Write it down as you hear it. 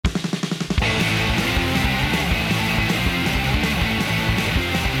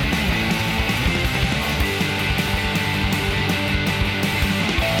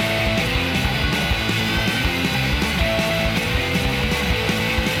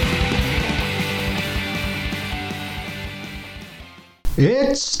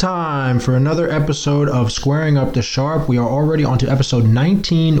It's time for another episode of Squaring Up the Sharp. We are already on to episode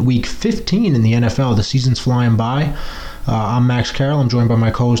 19, week 15 in the NFL. The season's flying by. I'm Max Carroll. I'm joined by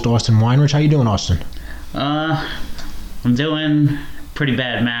my co-host Austin Weinrich. How you doing, Austin? I'm doing pretty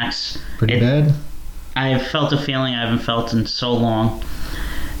bad, Max. Pretty bad? I felt a feeling I haven't felt in so long.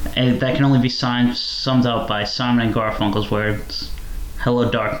 That can only be summed up by Simon and Garfunkel's words. Hello,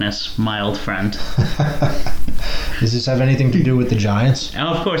 darkness, my old friend. Does this have anything to do with the Giants? Oh,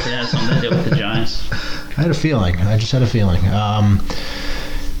 of course it has something to do with the Giants. I had a feeling. I just had a feeling.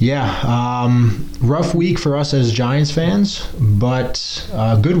 Rough week for us as Giants fans, but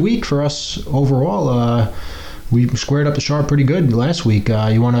good week for us overall. We squared up the sharp pretty good last week.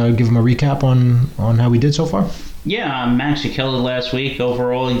 You want to give them a recap on how we did so far? Yeah, Max, you killed it last week.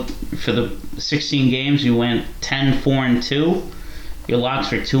 Overall, for the 16 games, you went 10-4-2. Your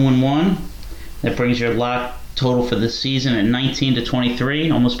locks were 2-1. That brings your lock total for the season at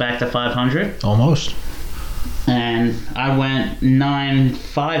 19-23, almost back to 500. Almost. And I went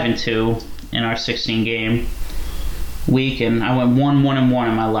 9-5-2 in our 16 game week, and I went 1-1-1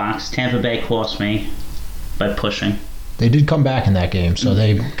 in my locks. Tampa Bay cost me by pushing. They did come back in that game, so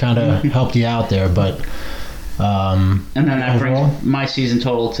they kind of helped you out there, but and then that overall, brings my season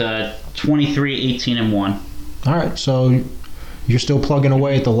total to 23-18-1. All right, so you're still plugging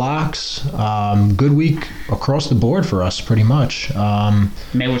away at the locks. Good week across the board for us, pretty much.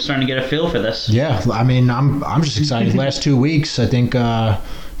 Maybe we're starting to get a feel for this. Yeah, I mean, I'm just excited. Last 2 weeks, I think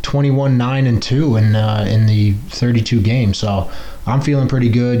 21-9-2 in the 32 games. So I'm feeling pretty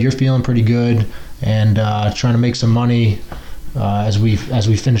good. You're feeling pretty good, and trying to make some money as we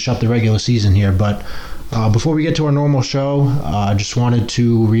finish up the regular season here. But before we get to our normal show, I just wanted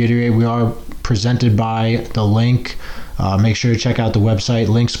to reiterate we are presented by The Link. Make sure to check out the website,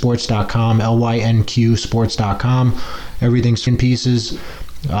 linksports.com, LYNQ-sports.com. Everything's in pieces.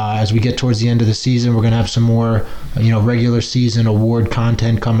 As we get towards the end of the season, we're going to have some more, regular season award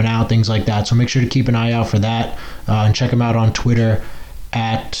content coming out, things like that. So make sure to keep an eye out for that, and check them out on Twitter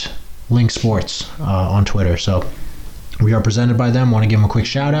at linksports on Twitter. So we are presented by them. Want to give them a quick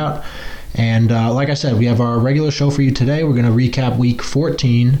shout out. And like I said, we have our regular show for you today. We're going to recap week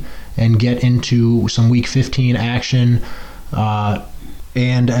 14 and get into some week 15 action.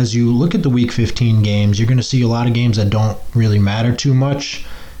 And as you look at the week 15 games, you're going to see a lot of games that don't really matter too much.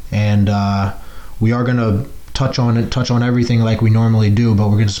 And we are going to touch on everything like we normally do, but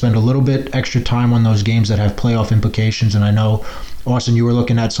we're going to spend a little bit extra time on those games that have playoff implications. And I know, Austin, you were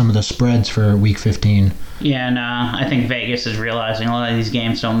looking at some of the spreads for week 15. Yeah, and I think Vegas is realizing a lot of these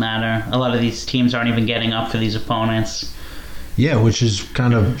games don't matter. A lot of these teams aren't even getting up for these opponents. Yeah, which is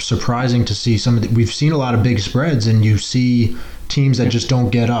kind of surprising to see. We've seen a lot of big spreads, and you see teams that just don't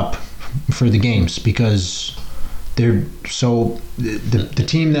get up for the games because they're so the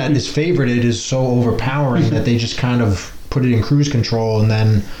team that is favorited is so overpowering that they just kind of put it in cruise control, and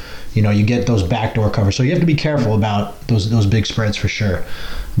then you get those backdoor covers. So you have to be careful about those big spreads for sure.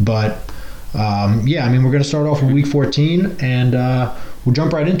 But we're going to start off with week 14, and we'll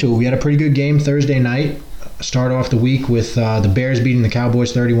jump right into it. We had a pretty good game Thursday night. Start off the week with the Bears beating the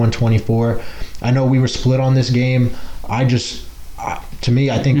Cowboys 31-24. I know we were split on this game. I think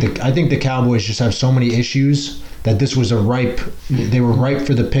the Cowboys just have so many issues that this was they were ripe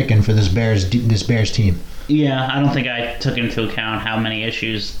for the picking for this Bears team. Yeah, I don't think I took into account how many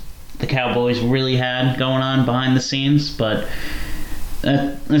issues the Cowboys really had going on behind the scenes, but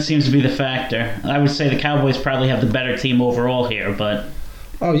that seems to be the factor. I would say the Cowboys probably have the better team overall here, but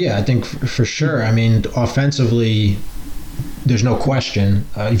oh, yeah, I think for sure. I mean, offensively, there's no question.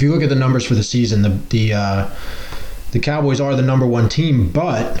 If you look at the numbers for the season, the Cowboys are the number one team,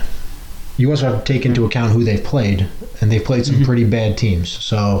 but you also have to take into account who they've played, and they've played some pretty bad teams.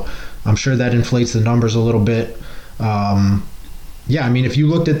 So I'm sure that inflates the numbers a little bit. I mean, if you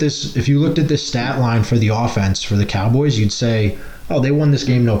looked at this stat line for the offense for the Cowboys, you'd say, oh, they won this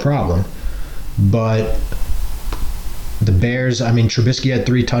game no problem. But the Bears, I mean, Trubisky had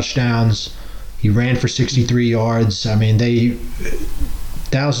 3 touchdowns. He ran for 63 yards. I mean,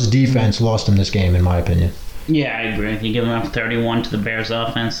 Dallas's defense lost them this game, in my opinion. Yeah, I agree. You give up 31 to the Bears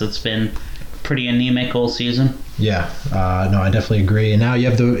offense that's been pretty anemic all season. Yeah, no, I definitely agree. And now you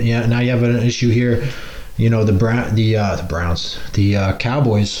have an issue here. The Browns, the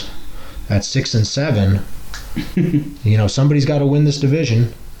Cowboys at 6-7. Somebody's got to win this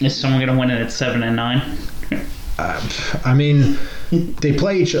division. Is someone going to win it at 7-9? I mean, they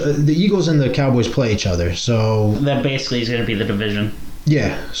play the Eagles and the Cowboys play each other, so that basically is going to be the division.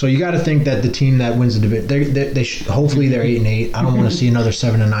 Yeah, so you got to think that the team that wins the division, hopefully they're 8-8. I don't want to see another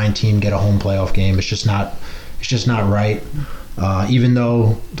 7-9 team get a home playoff game. It's just not right. even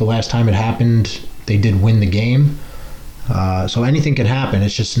though the last time it happened, they did win the game. So anything can happen.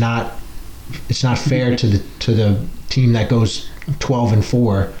 It's just not. It's not fair to the team that goes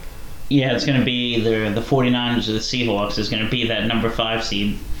 12-4. Yeah, it's going to be either the 49ers or the Seahawks is going to be that number 5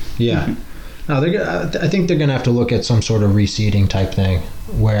 seed. Yeah. No, I think they're going to have to look at some sort of reseeding type thing.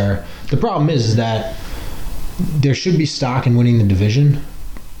 Where the problem is that there should be stock in winning the division.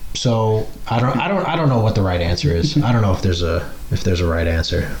 So I don't know what the right answer is. I don't know if there's a right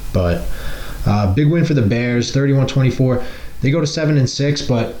answer. But big win for the Bears, 31-24. They go to 7-6,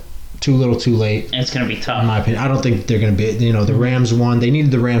 but too little, too late. It's going to be tough. In my opinion, I don't think they're going to be. The Rams won. They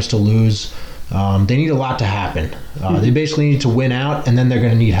needed the Rams to lose. They need a lot to happen. They basically need to win out, and then they're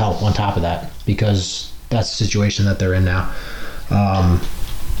going to need help on top of that because that's the situation that they're in now.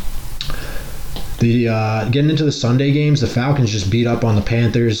 Getting into the Sunday games, the Falcons just beat up on the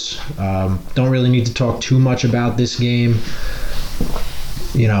Panthers. Don't really need to talk too much about this game.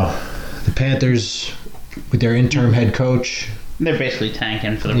 The Panthers with their interim head coach. They're basically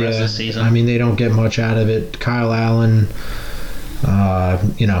tanking for the rest of the season. I mean, they don't get much out of it. Kyle Allen,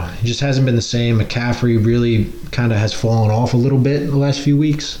 he just hasn't been the same. McCaffrey really kind of has fallen off a little bit in the last few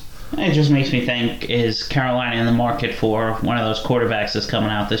weeks. It just makes me think, is Carolina in the market for one of those quarterbacks that's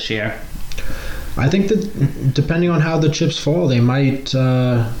coming out this year? I think that depending on how the chips fall, they might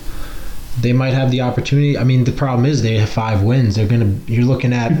have the opportunity. I mean, the problem is they have 5 wins. You're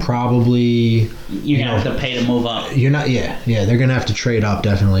looking at probably you're gonna have to pay to move up. You're not. Yeah. They're gonna have to trade up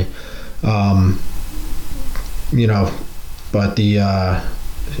definitely. But the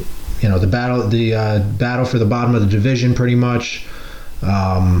battle for the bottom of the division pretty much.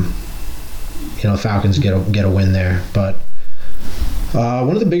 Falcons get a win there, but.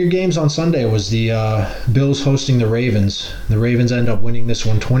 One of the bigger games on Sunday was the Bills hosting the Ravens. The Ravens end up winning this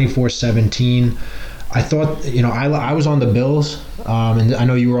one 24-17. I thought, I was on the Bills, and I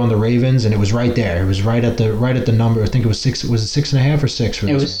know you were on the Ravens, and it was right there. It was right at the number. I think it was 6. Was it 6.5 or 6 for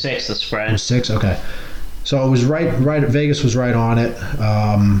this? It was 6. The spread. It was 6. Okay, so it was right. Vegas was right on it.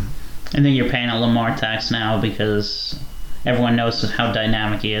 I think you're paying a Lamar tax now because everyone knows how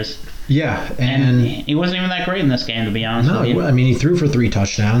dynamic he is. Yeah, and he wasn't even that great in this game, to be honest with you. I mean, he threw for 3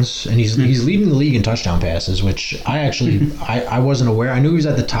 touchdowns, and he's leading the league in touchdown passes, which I actually I wasn't aware. I knew he was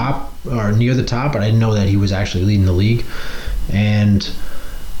at the top or near the top, but I didn't know that he was actually leading the league. And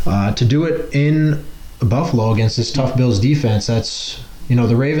to do it in Buffalo against this tough Bills defense, that's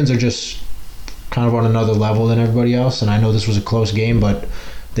the Ravens are just kind of on another level than everybody else. And I know this was a close game, but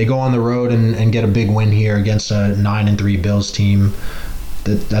they go on the road and get a big win here against a 9-3 Bills team.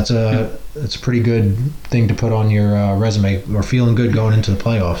 That's a pretty good thing to put on your resume, or feeling good going into the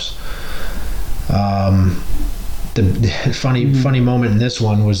playoffs. The funny moment in this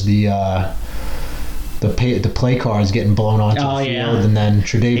one was the play cards getting blown onto the field, and then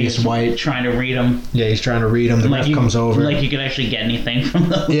Tre'Davious White trying to read them. Yeah, he's trying to read them. The ref comes over. Like you could actually get anything from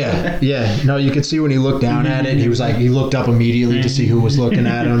them. Yeah. No, you could see when he looked down at it, he looked up immediately to see who was looking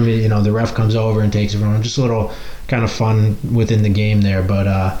at him. The ref comes over and takes it from him. Just a little kind of fun within the game there, but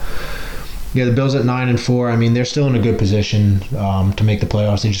the Bills at 9-4. I mean, they're still in a good position to make the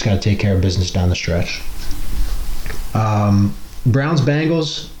playoffs. They just got to take care of business down the stretch.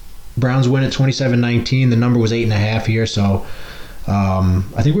 Browns-Bengals. Browns win at 27-19. The number was 8.5 here, so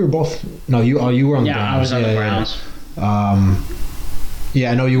I think we were both. No, you were on the Browns. Yeah, I was on the Browns.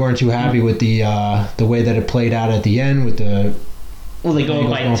 I know you weren't too happy with the way that it played out at the end with the. Well, they go up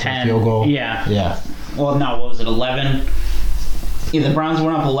by 10. Field goal. Yeah. Well, no, what was it, 11? Yeah, the Browns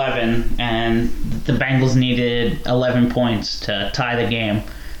went up 11, and the Bengals needed 11 points to tie the game.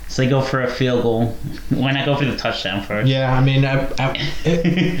 So they go for a field goal. Why not go for the touchdown first? Yeah, I mean,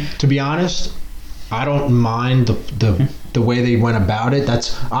 to be honest, I don't mind the way they went about it.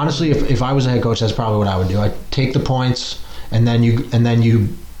 That's honestly, if I was a head coach, that's probably what I would do. I'd take the points, and then you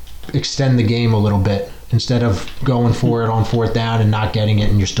extend the game a little bit instead of going for it on 4th down and not getting it,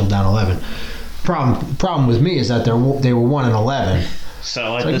 and you're still down 11. Problem with me is that they were 1-11.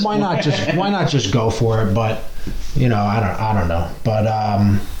 So it's why not just go for it? But I don't know. But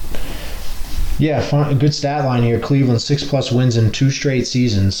a good stat line here. Cleveland 6+ wins in 2 straight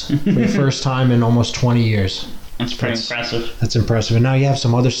seasons for the first time in almost 20 years. That's pretty impressive. That's impressive. And now you have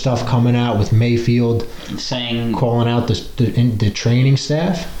some other stuff coming out with Mayfield calling out the training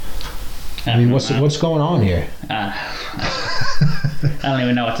staff. I mean, what's going on here? I don't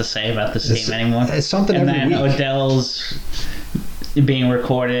even know what to say about this team anymore. It's something and every then week. Odell's being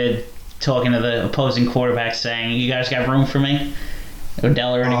recorded talking to the opposing quarterback saying, "You guys got room for me?"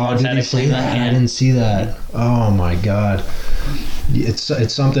 Odell already wants did he say that? I didn't see that. Oh my God.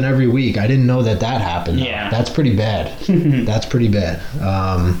 It's something every week. I didn't know that happened. Yeah. That's pretty bad. That's pretty bad.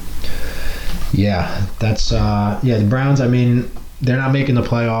 Yeah, that's the Browns. I mean, they're not making the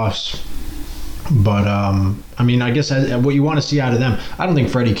playoffs, but I mean, I guess what you want to see out of them. I don't think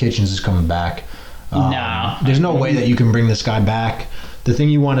Freddie Kitchens is coming back. No, there's no way that you can bring this guy back. The thing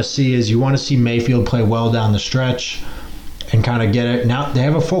you want to see is Mayfield play well down the stretch and kind of get it. Now they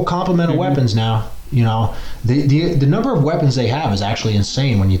have a full complement of weapons now. You know, the number of weapons they have is actually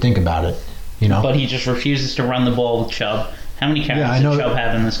insane when you think about it. You know, but he just refuses to run the ball with Chubb. How many carries did Chubb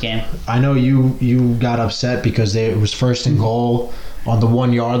have in this game? I know you got upset because it was first and goal on the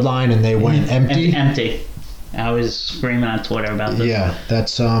 1 yard line and they went empty. Empty. I was screaming on Twitter about this. Yeah,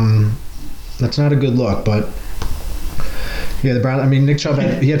 that's not a good look. But yeah, the Browns. I mean, Nick Chubb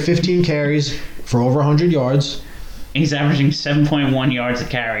had 15 carries for over 100 yards. He's averaging 7.1 yards a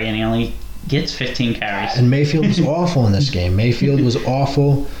carry, and he only gets 15 carries. And Mayfield was awful in this game. Mayfield was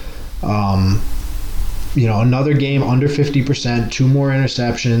awful. Another game under 50%, 2 more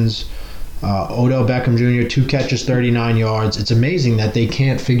interceptions. Odell Beckham Jr., 2 catches, 39 yards. It's amazing that they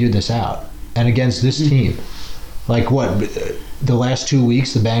can't figure this out. And against this team, like what, the last 2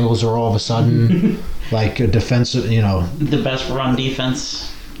 weeks, the Bengals are all of a sudden like a defensive, the best run defense.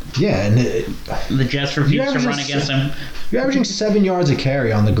 Yeah, and the Jets refuse to run against them. You're averaging 7 yards a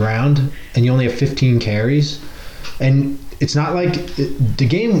carry on the ground, and you only have 15 carries. And it's not like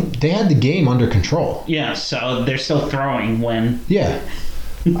they had the game under control. Yeah, so they're still throwing when. Yeah.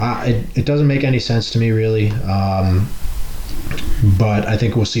 It doesn't make any sense to me, really. But I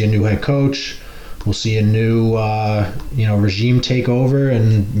think we'll see a new head coach. We'll see a new, regime take over,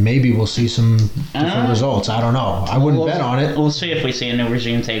 and maybe we'll see some different results. I don't know. I wouldn't bet on it. We'll see if we see a new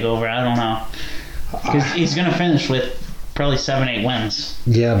regime take over. I don't know. Because he's going to finish with probably 7-8 wins.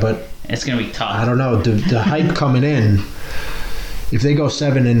 Yeah, but it's going to be tough. I don't know. The hype coming in, if they go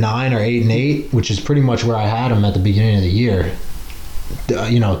 7-9 or 8-8, which is pretty much where I had them at the beginning of the year,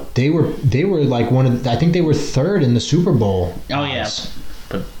 they were like I think they were third in the Super Bowl. Oh yes,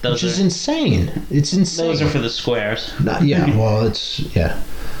 but which is insane. It's insane. Those are for the squares. But yeah,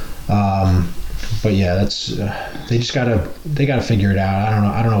 that's they gotta figure it out.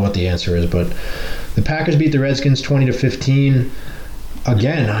 I don't know what the answer is, but the Packers beat the Redskins 20-15.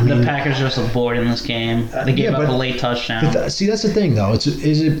 Again, I mean, the Packers are just bored in this game. They gave up a late touchdown. See, that's the thing, though. Is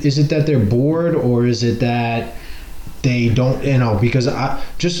it that they're bored, or is it that they don't? Because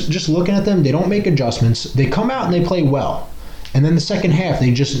just looking at them, they don't make adjustments. They come out and they play well, and then the second half,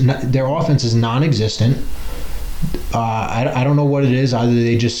 their offense is non-existent. I don't know what it is. Either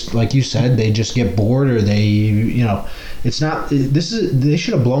they just, like you said, they just get bored, or it's not. They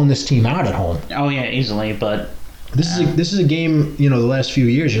should have blown this team out at home. Oh yeah, easily, but. This is a game, the last few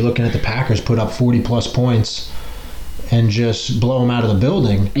years, you're looking at the Packers put up 40-plus points and just blow them out of the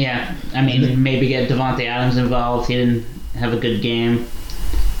building. Yeah, I mean, maybe get Devontae Adams involved. He didn't have a good game.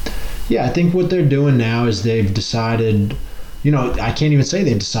 Yeah, I think what they're doing now is they've decided, I can't even say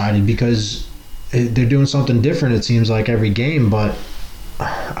they've decided because they're doing something different, it seems like, every game. But,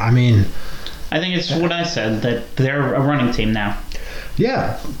 I mean... I think it's what I said, that they're a running team now.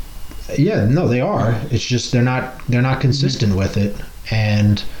 Yeah. Yeah, no, they are. It's just they're not consistent with it,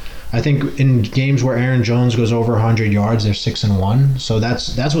 and I think in games where Aaron Jones goes over 100 yards, they're 6-1. So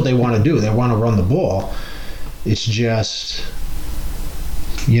that's what they want to do. They want to run the ball. It's just,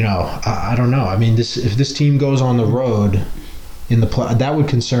 I don't know. I mean, if this team goes on the road in the play, that would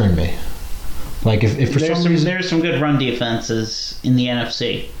concern me. Like if for some reason there's some good run defenses in the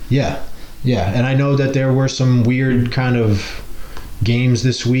NFC. Yeah, and I know that there were some weird kind of games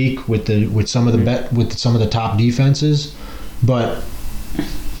this week with some of the top defenses, but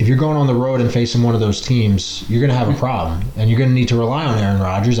if you're going on the road and facing one of those teams, you're going to have a problem, and you're going to need to rely on Aaron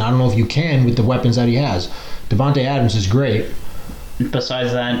Rodgers. I don't know if you can with the weapons that he has. Devontae Adams is great.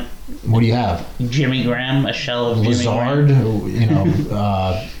 Besides that, what do you have? Jimmy Graham, a shell of Lazard, Jimmy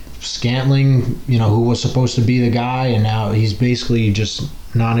Graham. Scantling, who was supposed to be the guy, and now he's basically just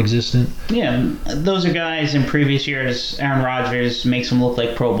non-existent. Yeah, those are guys in previous years. Aaron Rodgers makes them look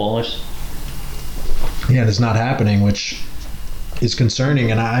like Pro Bowlers. Yeah, it's not happening, which is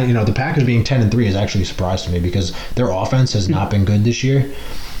concerning. And the Packers being 10-3 is actually a surprise to me because their offense has not been good this year.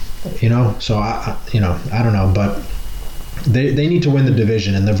 So I don't know, but they need to win the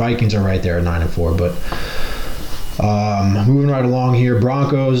division, and the Vikings are right there at 9-4. But moving right along here,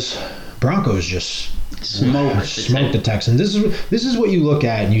 Broncos just Smoked the Texans. This is what you look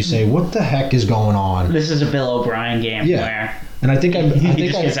at and you say, what the heck is going on? This is a Bill O'Brien game where and I think he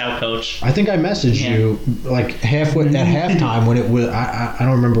just gets out coached. I think I messaged you like halfway at halftime when it was. I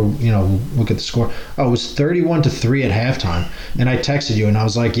don't remember. Look at the score. Oh, it was 31-3 at halftime, and I texted you and I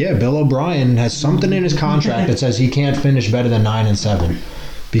was like, yeah, Bill O'Brien has something in his contract that says he can't finish better than 9-7,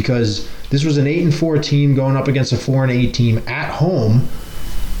 because this was an 8-4 team going up against a 4-8 team at home,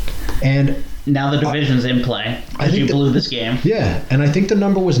 and now the division's in play because you blew this game. Yeah, and I think the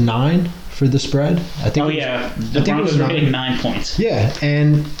number was 9 for the spread. The Broncos were hitting 9 points. Yeah,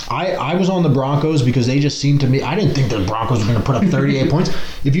 and I was on the Broncos because they just seemed to me. I didn't think the Broncos were going to put up 38 points.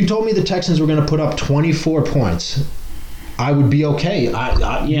 If you told me the Texans were going to put up 24 points, I would be okay.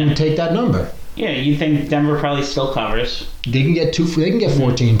 You would take that number. Yeah, you think Denver probably still covers? They can get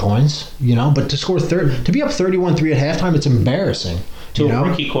 14 points, but to score to be up 31-3 at halftime, it's embarrassing. To a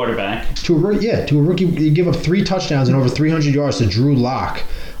rookie quarterback. To a rookie, you give up 3 touchdowns and over 300 yards to Drew Lock.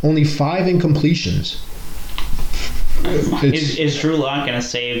 Only 5 incompletions. Is Drew Lock going to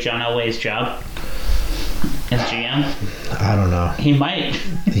save John Elway's job as GM? I don't know. He might.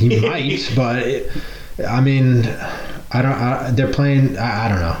 He might, but they're playing. I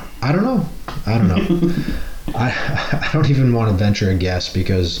don't know. I don't even want to venture a guess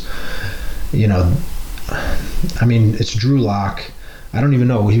because, it's Drew Lock. I don't even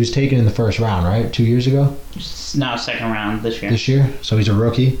know. He was taken in the first round, right? 2 years ago? No, second round this year. This year? So he's a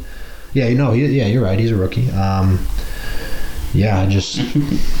rookie? Yeah, you're right. He's a rookie.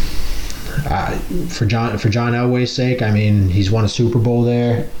 For John Elway's sake, he's won a Super Bowl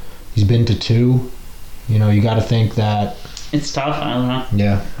there. He's been to 2. You got to think that... It's tough. I don't know.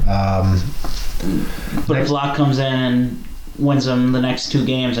 Yeah. But if Locke comes in and wins them the next 2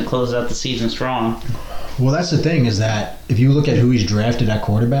 games and closes out the season strong... Well, that's the thing is that if you look at who he's drafted at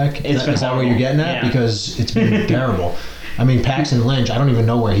quarterback, is that what you're getting at? Yeah. Because it's been terrible. Paxton Lynch, I don't even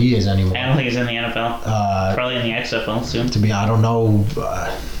know where he is anymore. I don't think he's in the NFL. Probably in the XFL soon. I don't know.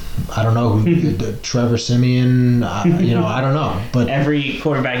 I don't know who Trevor Siemian. I don't know. But every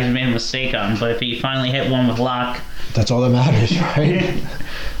quarterback has made a mistake on. But if you finally hit one with Locke, that's all that matters, right?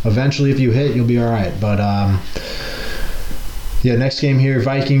 Eventually, if you hit, you'll be all right. But next game here,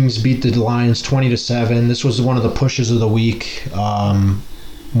 Vikings beat the Lions 20-7. This was one of the pushes of the week,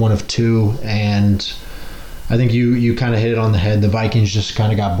 one of 2, and I think you kind of hit it on the head. The Vikings just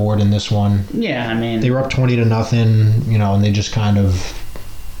kind of got bored in this one. Yeah, they were up 20-0, and they just kind of.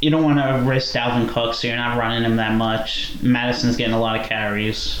 You don't want to risk Dalvin Cook, so you're not running him that much. Madison's getting a lot of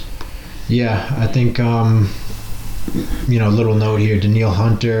carries. Yeah, I think. Little note here: Danielle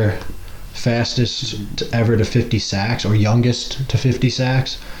Hunter. Fastest ever to 50 sacks, or youngest to 50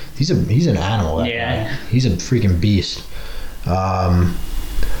 sacks. He's an animal. That guy. He's a freaking beast. But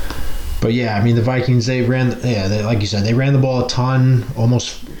the Vikings, like you said, they ran the ball a ton,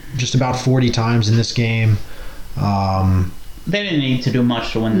 almost just about 40 times in this game. They didn't need to do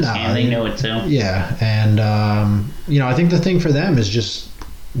much to win this game. They knew it too. Yeah, and I think the thing for them is just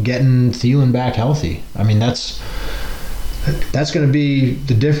getting Thielen back healthy. That's going to be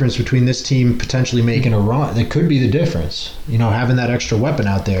the difference between this team potentially making a run. That could be the difference, having that extra weapon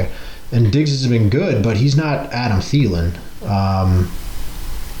out there. And Diggs has been good, but he's not Adam Thielen.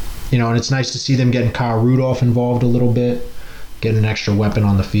 And it's nice to see them getting Kyle Rudolph involved a little bit, getting an extra weapon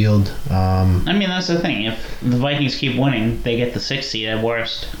on the field. That's the thing. If the Vikings keep winning, they get the 6th seed at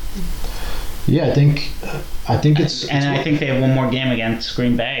worst. Yeah, I think it's. I think they have one more game against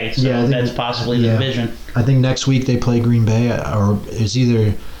Green Bay, so that's possibly the division. I think next week they play Green Bay, or it's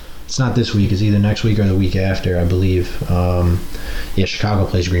not this week. It's either next week or the week after, I believe. Chicago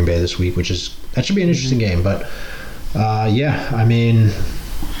plays Green Bay this week, that should be an interesting game. But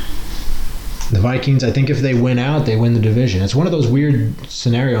the Vikings, I think if they win out, they win the division. It's one of those weird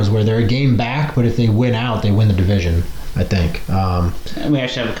scenarios where they're a game back, but if they win out, they win the division, I think. We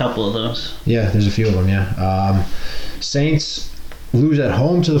actually have a couple of those. Yeah, there's a few of them, yeah. Saints lose at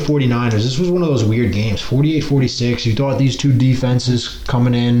home to the 49ers. This was one of those weird games. 48-46. You thought these two defenses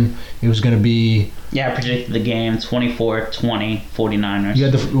coming in, it was going to be... Yeah, I predicted the game 24-20 49ers. You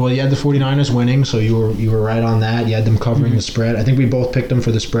had the 49ers winning, so you were right on that. You had them covering the spread. I think we both picked them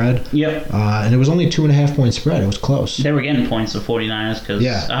for the spread. Yep. And it was only 2.5 point spread. It was close. They were getting points, the 49ers,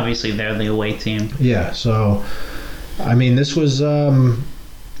 because obviously they're the away team. Yeah, so this was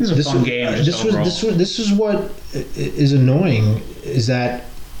this was a fun game. This is what is annoying, is that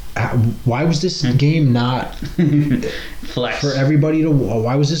why was this game not Flex. for everybody to?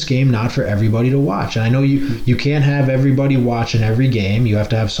 Why was this game not for everybody to watch? And I know you can't have everybody watching every game. You have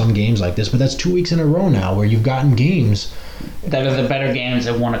to have some games like this, but that's 2 weeks in a row now where you've gotten games that are the better games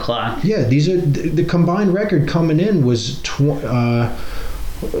at 1 o'clock. Yeah, these are the combined record coming in was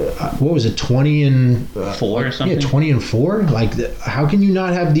what was it, 20 and 4 or something? Yeah, 20 and 4. Like, how can you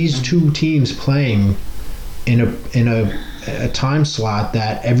not have these two teams playing in a time slot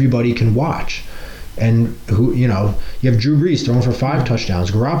that everybody can watch? And you have Drew Brees throwing for 5 touchdowns,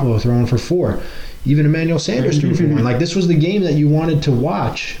 Garoppolo throwing for 4, even Emmanuel Sanders threw for 1. Like, this was the game that you wanted to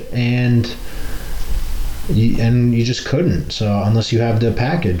watch, and you just couldn't. So unless you have the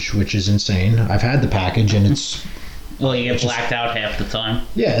package, which is insane. I've had the package, and it's well, you get blacked out half the time.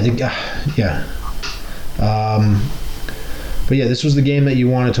 Yeah, yeah. But yeah, this was the game that you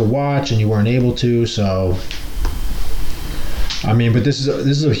wanted to watch, and you weren't able to. So, I mean, but this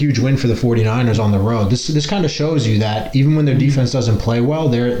is a huge win for the 49ers on the road. This kind of shows you that even when their defense doesn't play well,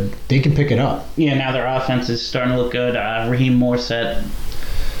 they can pick it up. Yeah, now their offense is starting to look good. Raheem Morissette.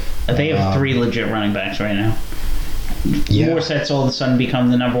 They have 3 legit running backs right now. Yeah. Morissette's all of a sudden become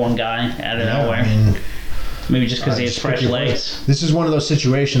the number 1 guy out of nowhere. I mean, maybe just because he has fresh legs. This is one of those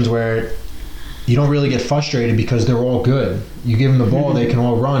situations where you don't really get frustrated because they're all good. You give them the ball, they can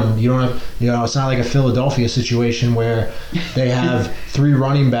all run. You don't have, it's not like a Philadelphia situation where they have 3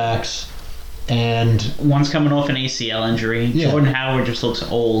 running backs and one's coming off an ACL injury. Yeah. Jordan Howard just looks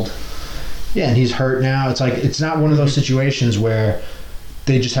old. Yeah, and he's hurt now. It's not one of those situations where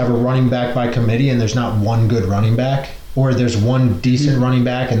they just have a running back by committee and there's not one good running back, or there's one decent running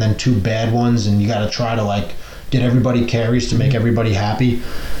back and then 2 bad ones, and you got to try to get everybody carries to make everybody happy.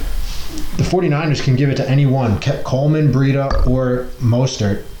 The 49ers can give it to anyone, Coleman, Breida, or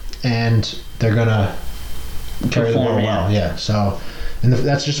Mostert, and they're going to carry the ball well. Yeah, so and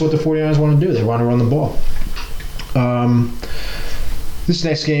that's just what the 49ers want to do. They want to run the ball. This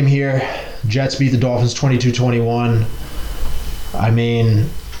next game here, Jets beat the Dolphins 22-21. I mean,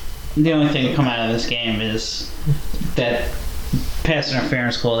 the only thing to come out of this game is that pass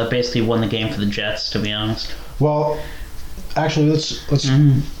interference call that basically won the game for the Jets, to be honest. Well, actually,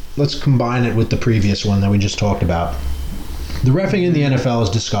 let's combine it with the previous one that we just talked about. The reffing in the NFL is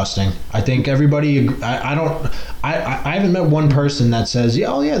disgusting. I think everybody. I haven't met one person that says, "Yeah,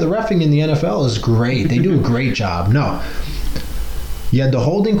 oh yeah, the reffing in the NFL is great. They do a great job." No, you had the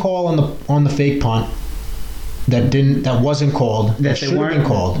holding call on the fake punt. That wasn't called. That should have been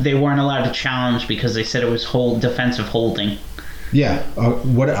called. They weren't allowed to challenge because they said it was defensive holding. Yeah,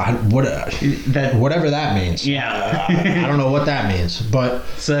 whatever that means. Yeah, I don't know what that means, but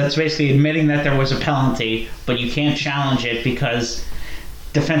so that's basically admitting that there was a penalty, but you can't challenge it because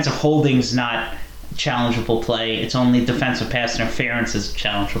defensive holding's not challengeable play. It's only defensive pass interference is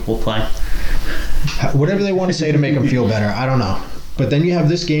challengeable play. Whatever they want to say to make them feel better, I don't know. But then you have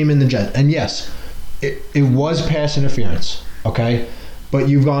this game in the Jets, and yes. It was pass interference, okay? But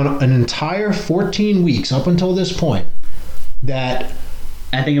you've gone an entire 14 weeks up until this point that...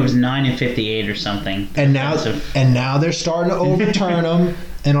 I think it was 9 and 58 or something. And now they're starting to overturn them.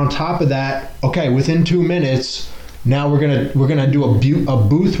 And on top of that, okay, within 2 minutes, now we're gonna do a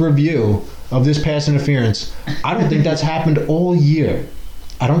booth review of this pass interference. I don't think that's happened all year.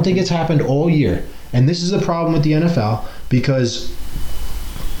 I don't think it's happened all year. And this is the problem with the NFL because...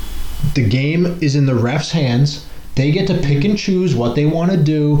 the game is in the refs' hands. They get to pick and choose what they want to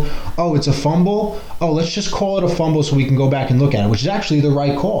do. Oh, it's a fumble. Oh, let's just call it a fumble so we can go back and look at it, which is actually the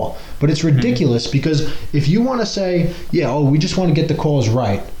right call. But it's ridiculous because if you want to say, we just want to get the calls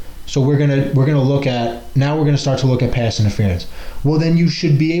right, so we're gonna start to look at pass interference. Well, then you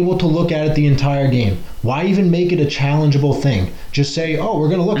should be able to look at it the entire game. Why even make it a challengeable thing? Just say, we're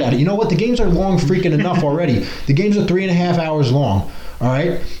gonna look at it. You know what? The games are long freaking enough already. The games are 3.5 hours long. All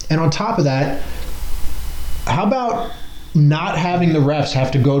right? And on top of that, how about not having the refs have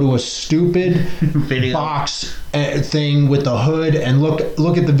to go to a stupid box thing with the hood and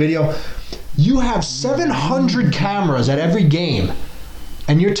look at the video? You have 700 cameras at every game,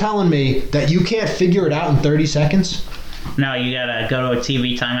 and you're telling me that you can't figure it out in 30 seconds? No, you gotta go to a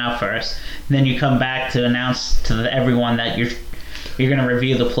TV timeout first. Then you come back to announce to everyone that you're gonna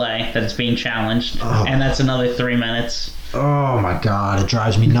review the play that is being challenged, and that's another 3 minutes. Oh my God, it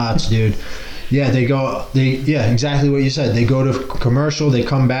drives me nuts, dude. Yeah, exactly what you said. They go to commercial, they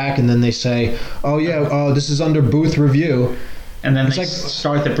come back, and then they say, this is under booth review. And then they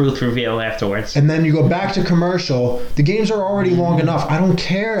start the booth review afterwards. And then you go back to commercial. The games are already long enough. I don't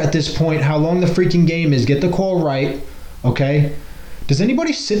care at this point how long the freaking game is. Get the call right, okay? Does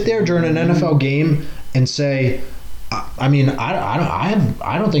anybody sit there during an NFL game and say, I mean,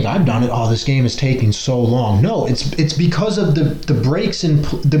 I don't think I've done it. Oh, this game is taking so long. No, it's because of the breaks in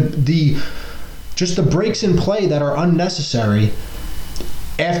just the breaks in play that are unnecessary.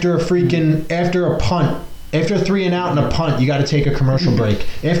 After a punt, after a 3 and out and a punt, you got to take a commercial break.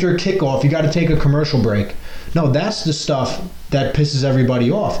 After a kickoff, you got to take a commercial break. No, that's the stuff that pisses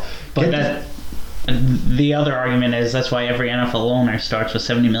everybody off. But the other argument is that's why every NFL owner starts with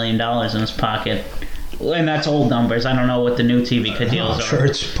 $70 million in his pocket. And that's old numbers. I don't know what the new TV deals are. Sure,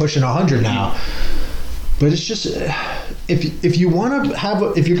 it's pushing 100 now. But it's just, if you want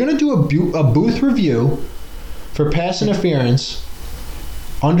to if you're going to do a booth review for pass interference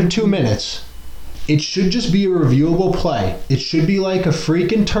under 2 minutes, it should just be a reviewable play. It should be like a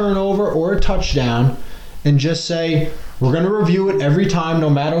freaking turnover or a touchdown, and just say, we're going to review it every time, no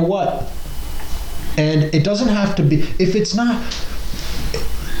matter what. And it doesn't have to be, if it's not,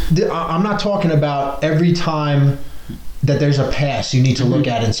 I'm not talking about every time that there's a pass you need to look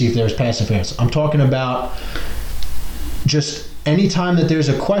at and see if there's pass interference. I'm talking about just any time that there's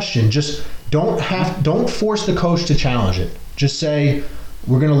a question, just don't force the coach to challenge it. Just say,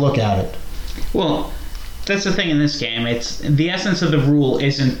 we're going to look at it. Well, that's the thing in this game. It's the essence of the rule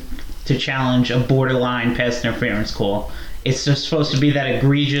isn't to challenge a borderline pass interference call. It's just supposed to be that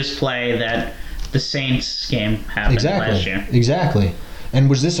egregious play that the Saints game happened last year. Exactly. And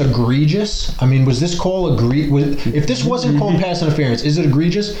was this egregious? I mean, was this call if this wasn't called pass interference, is it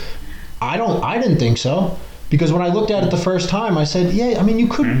egregious? I didn't think so. Because when I looked at it the first time, I said, yeah, I mean, you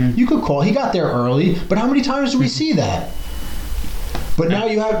could call. He got there early, but how many times do we see that? But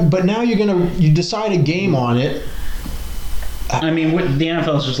now you decide a game on it. I mean, the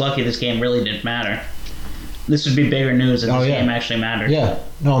NFL is just lucky this game really didn't matter. This would be bigger news if this game actually mattered. Yeah.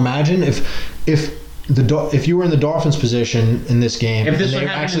 No, imagine if you were in the Dolphins' position in this game and they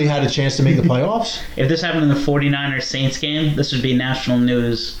actually had a chance to make the playoffs. If this happened in the 49ers Saints game, this would be national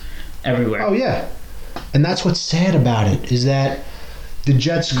news everywhere. Oh yeah. And that's what's sad about it, is that the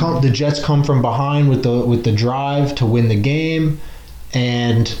Jets come from behind with the drive to win the game,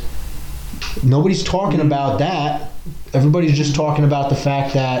 and nobody's talking about that. Everybody's just talking about the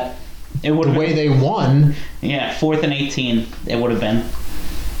fact that the way they won. Yeah, 4th and 18 it would have been.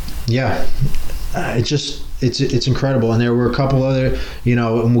 Yeah. It's incredible. And there were a couple other,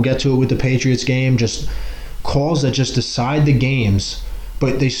 and we'll get to it with the Patriots game, just calls that just decide the games,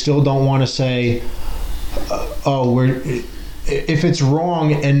 but they still don't want to say, if it's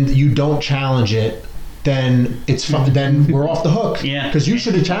wrong and you don't challenge it, then then we're off the hook. Yeah. Because you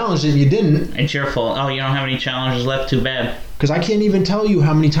should have challenged it and you didn't. It's your fault. Oh, you don't have any challenges left? Too bad. Because I can't even tell you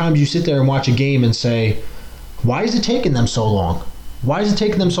how many times you sit there and watch a game and say, why is it taking them so long? Why is it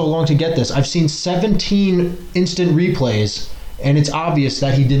taking them so long to get this? I've seen 17 instant replays, and it's obvious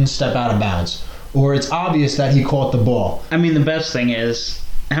that he didn't step out of bounds. Or it's obvious that he caught the ball. I mean, the best thing is,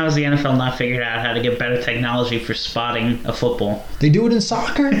 how has the NFL not figured out how to get better technology for spotting a football? They do it in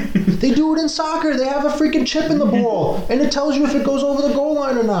soccer. They do it in soccer. They have a freaking chip in the ball, and it tells you if it goes over the goal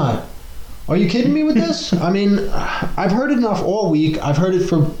line or not. Are you kidding me with this? I mean, I've heard it enough all week. I've heard it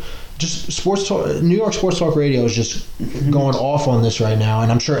from just sports talk. New York Sports Talk Radio is just going off on this right now,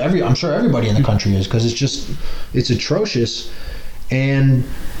 and I'm sure everybody in the country is, because it's atrocious. And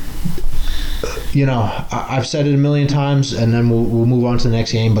I've said it a million times, and then we'll move on to the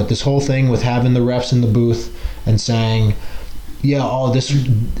next game. But this whole thing with having the refs in the booth and saying, "Yeah, this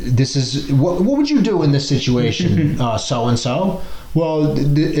is what would you do in this situation, so and so?" Well,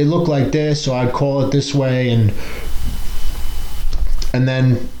 it looked like this, so I'd call it this way, and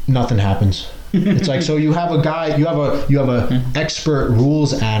then nothing happens. It's like, so you have a expert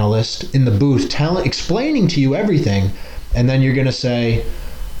rules analyst in the booth explaining to you everything, and then you're gonna say,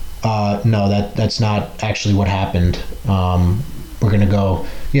 no, that's not actually what happened. We're gonna go,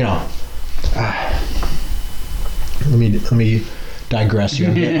 let me digress here.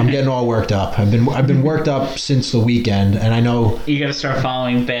 I'm getting all worked up. I've been worked up since the weekend, and I know you got to start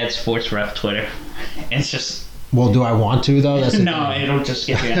following bad sports ref Twitter. It's just. Well, do I want to though? That's no, it'll just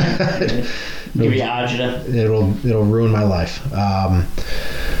give you agita. It'll ruin my life.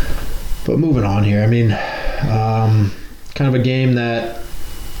 But moving on here, I mean, kind of a game that,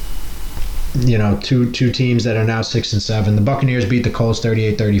 two teams that are now 6-7. The Buccaneers beat the Colts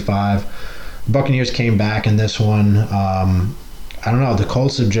 38-35. The Buccaneers came back in this one. I don't know. The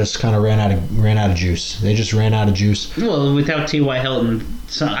Colts have just kind of ran out of juice. They just ran out of juice. Well, without T.Y. Hilton,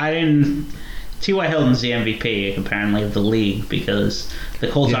 T.Y. Hilton's the MVP apparently of the league, because the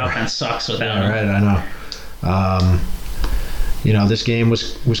Colts offense sucks without him. Right, I know. This game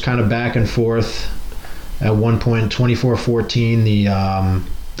was kind of back and forth. At one point, 24-14,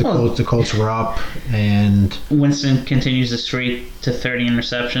 The Colts were up, and Winston continues the streak to 30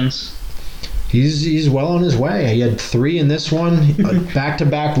 interceptions. he's well on his way. He had 3 in this one,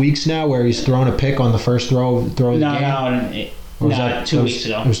 back-to-back weeks now where he's thrown a pick on the first throw of the game. No, 2 weeks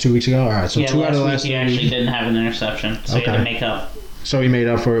ago. It was 2 weeks ago? All right, so 2 out of the last 3. He actually didn't have an interception, so he had to make up. So he made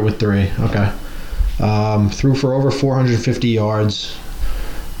up for it with 3. Okay. Threw for over 450 yards.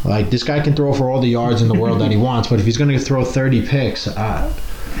 Like, this guy can throw for all the yards in the world that he wants, but if he's going to throw 30 picks, I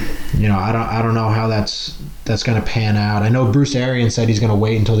don't know how that's going to pan out. I know Bruce Arians said he's going to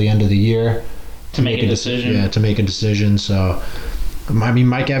wait until the end of the year to make a decision. To make a decision. So, I mean,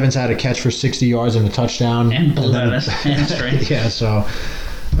 Mike Evans had a catch for 60 yards and a touchdown. And blew out his hamstring. Yeah, so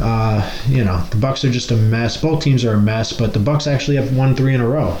the Bucs are just a mess. Both teams are a mess, but the Bucs actually have won 3 in a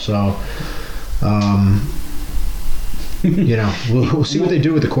row. So, we'll see what they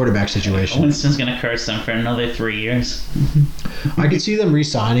do with the quarterback situation. Winston's going to curse them for another 3 years. I could see them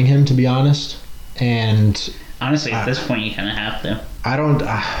re-signing him, to be honest. And honestly, at this point, you kind of have to. I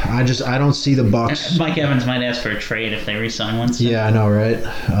don't see the Bucs. Mike Evans might ask for a trade if they re-sign Winston. Yeah, I know, right?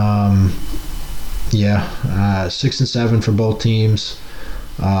 6-7 for both teams.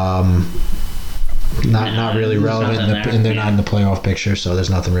 Not really relevant, and they're not in the playoff picture, so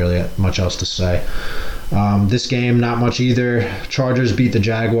there's nothing really much else to say. This game, not much either. Chargers beat the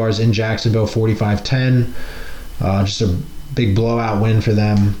Jaguars in Jacksonville 45-10. Just a big blowout win for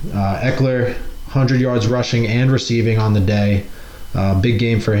them. Eckler, 100 yards rushing and receiving on the day. Big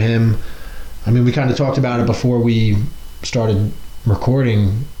game for him. I mean, we kind of talked about it before we started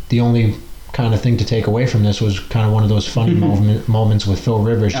recording. The only kind of thing to take away from this was kind of one of those funny moments with Phil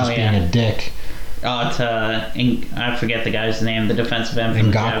Rivers just being a dick. I forget the guy's name, the defensive end.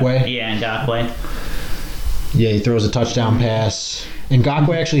 Ngakoue? Yeah, Ngakoue. Yeah, he throws a touchdown pass.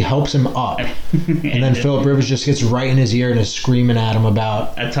 Ngakoue actually helps him up. And then Philip Rivers just gets right in his ear and is screaming at him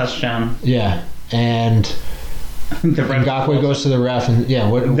about a touchdown. Yeah. And Ngakoue goes to the ref and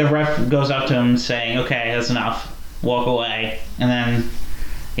the ref goes up to him saying, "Okay, that's enough. Walk away." And then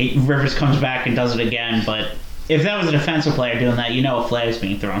Rivers comes back and does it again, but if that was a defensive player doing that, a flag is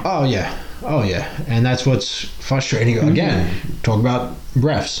being thrown. Oh yeah. And that's what's frustrating. Again, talk about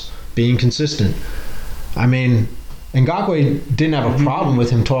refs being consistent. I mean, Ngakoue didn't have a problem with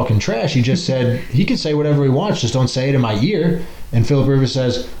him talking trash. He just said he can say whatever he wants, just don't say it in my ear. And Philip Rivers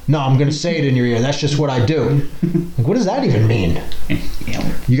says, "No, I'm going to say it in your ear. That's just what I do." Like, what does that even mean?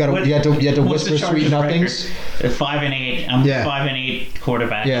 You had to whisper sweet nothings. 5-8. I'm 5-8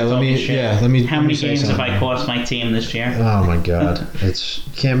 quarterback. Let me. How many games have I cost my team this year? Oh my God, you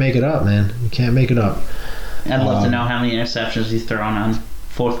can't make it up, man. You can't make it up. I'd love to know how many interceptions he's thrown on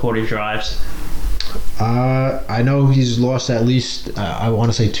fourth quarter drives. I know he's lost at least I want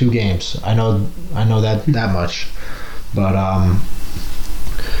to say 2 games. I know that much. But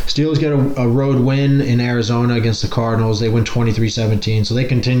Steelers get a road win in Arizona against the Cardinals. They win 23-17, so they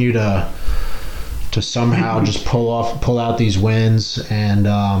continue to somehow just pull out these wins, and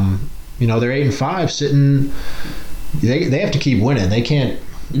they're 8-5, sitting. They have to keep winning. They can't.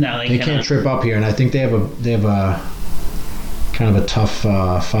 No, they can't trip up here, and I think they have a kind of a tough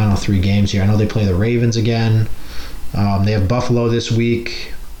final 3 games here. I know they play the Ravens again. They have Buffalo this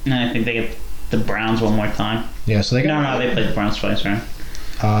week. And I think they get the Browns one more time. Yeah, so they got. No, they played the Browns twice, right?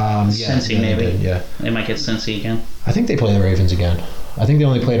 Cincy maybe. They might get Cincy again. I think they play the Ravens again. I think they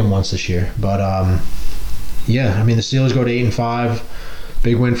only played them once this year, but I mean the Steelers go to 8-5.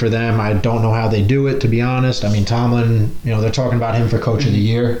 Big win for them. I don't know how they do it, to be honest. I mean, Tomlin, they're talking about him for Coach of the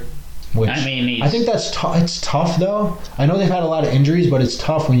Year. Which I think that's it's tough, though. I know they've had a lot of injuries, but it's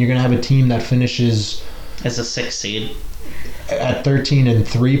tough when you're going to have a team that finishes as a 6th seed at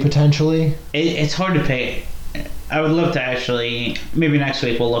 13-3 potentially. It's hard to pay. I would love to actually. Maybe next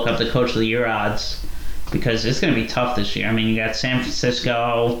week we'll look up the Coach of the Year odds because it's going to be tough this year. I mean, you got San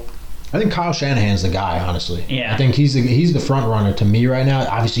Francisco. I think Kyle Shanahan's the guy, honestly. Yeah. I think he's the front runner to me right now.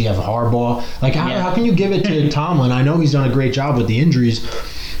 Obviously, you have Harbaugh. Like, how can you give it to Tomlin? I know he's done a great job with the injuries,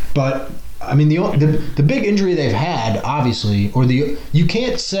 but I mean the big injury they've had, obviously, you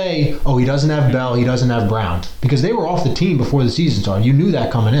can't say, oh, he doesn't have Bell, he doesn't have Brown, because they were off the team before the season started. You knew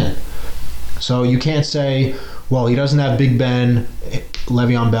that coming in. So you can't say, well, he doesn't have Big Ben,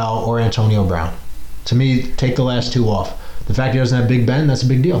 Le'Veon Bell, or Antonio Brown. To me, take the last 2 off. The fact he doesn't have Big Ben, that's a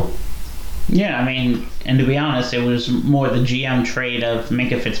big deal. Yeah, I mean, and to be honest, it was more the GM trade of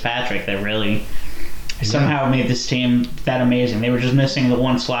Minkah Fitzpatrick that really somehow made this team that amazing. They were just missing the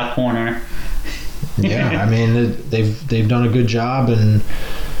one slot corner. Yeah, I mean, they've done a good job, and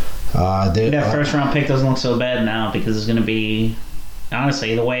that first round pick doesn't look so bad now because it's going to be,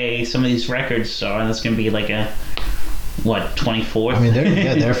 honestly, the way some of these records are, that's going to be like what, 24th? I mean,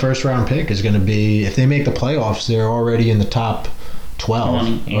 their first round pick is going to be, if they make the playoffs, they're already in the top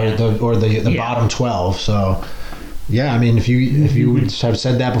 12 or the bottom 12. So, yeah, I mean, if you would have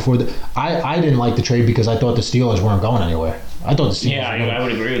said that before, I didn't like the trade because I thought the Steelers weren't going anywhere. I thought the Steelers. Yeah, I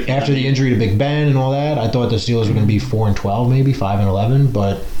would agree with you. After the injury to Big Ben and all that, I thought the Steelers were going to be 4-12, maybe 5-11.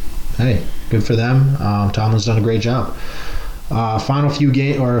 But hey, good for them. Tomlin's done a great job. Final few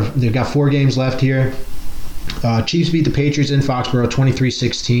games, or they've got 4 games left here. Chiefs beat the Patriots in Foxborough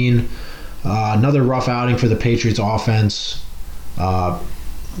 23-16. Another rough outing for the Patriots offense.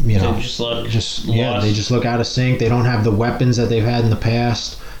 They just look out of sync. They don't have the weapons that they've had in the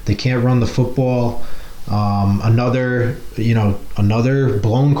past. They can't run the football. Another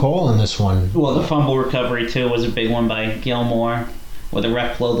blown call in this one. Well, the fumble recovery too was a big one by Gilmore, where the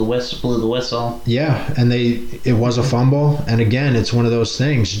ref blew the whistle. Yeah, and it was a fumble, and again, it's one of those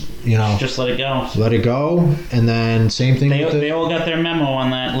things. Just let it go. Let it go, and then same thing. They all got their memo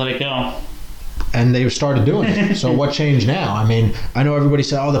on that. Let it go. And they started doing it. So what changed now? I mean, I know everybody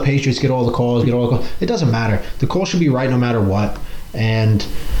said, "Oh, the Patriots get all the calls, It doesn't matter. The call should be right no matter what. And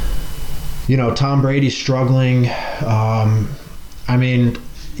Tom Brady's struggling. I mean,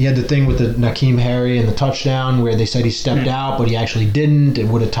 he had the thing with the N'Keem Harry and the touchdown where they said he stepped out, but he actually didn't. It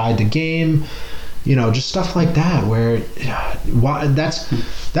would have tied the game. Just stuff like that. Where that's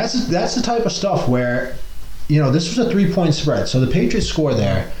the type of stuff where this was a 3-point spread, so the Patriots score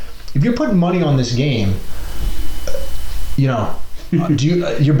there. If you're putting money on this game, you're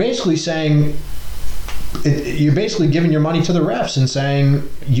basically saying. You're basically giving your money to the refs and saying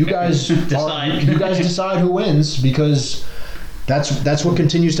you guys decide who wins, because that's what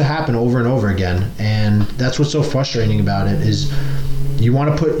continues to happen over and over again, and that's what's so frustrating about it is you want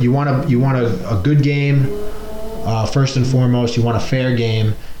a good game first and foremost. You want a fair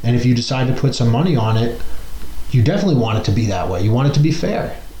game, and if you decide to put some money on it, you definitely want it to be that way. You want it to be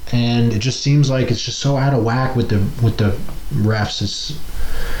fair, and it just seems like it's just so out of whack with the refs.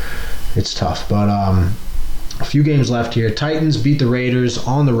 It's tough, but a few games left here. Titans beat the Raiders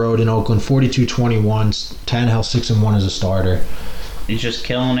on the road in Oakland, 42-21. Tannehill 6-1 as a starter. He's just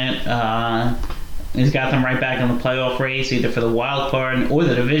killing it. He's got them right back in the playoff race, either for the wild card or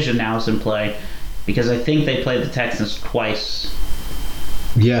the division now is in play, because I think they played the Texans twice.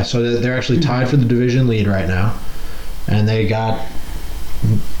 Yeah, so they're actually tied for the division lead right now, and they got.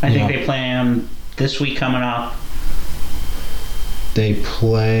 I think they play them this week coming up. They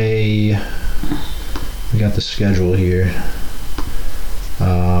play. We got the schedule here.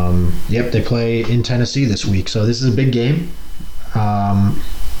 They play in Tennessee this week, so this is a big game.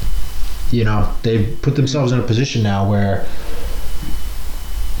 They've put themselves in a position now where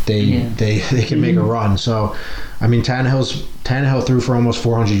they can make a run. So, I mean, Tannehill threw for almost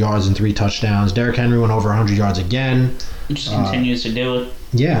 400 yards and 3 touchdowns. Derrick Henry went over 100 yards again. He just continues to do it.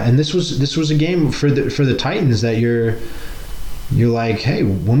 Yeah, and this was a game for the Titans that you're like, hey,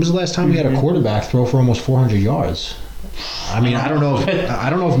 when was the last time we had a quarterback throw for almost 400 yards? I mean, I don't know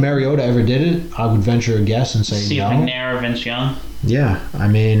if Mariota ever did it. I would venture a guess and say see no. See if McNair or Vince Young. Yeah, I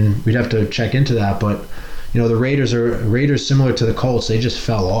mean, we'd have to check into that, but the Raiders Similar to the Colts. They just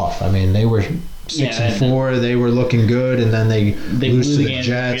fell off. I mean, they were 6-4. They were looking good, and then they lose to the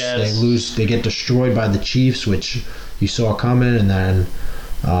Jets. They get destroyed by the Chiefs, which you saw coming, and then.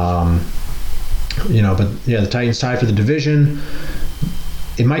 The Titans tied for the division.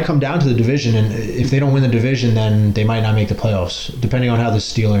 It might come down to the division, and if they don't win the division, then they might not make the playoffs, depending on how the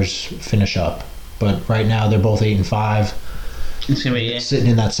Steelers finish up. But right now, they're both 8-5. It's gonna be sitting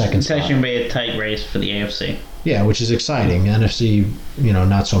in that second spot. It's actually gonna be a tight race for the AFC. Yeah, which is exciting. NFC,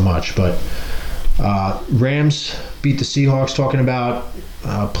 not so much. But Rams beat the Seahawks. Talking about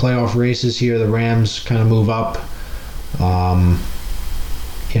playoff races here, the Rams kind of move up.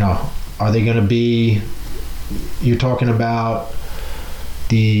 Are they going to be? You're talking about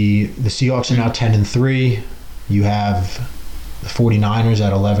the Seahawks are now 10-3. You have the 49ers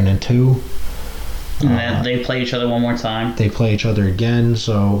at 11-2. And then they play each other one more time. They play each other again.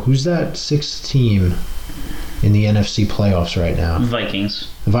 So who's that 6th team in the NFC playoffs right now? Vikings.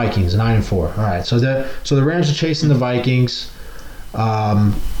 The Vikings, 9-4. All right. So the Rams are chasing the Vikings.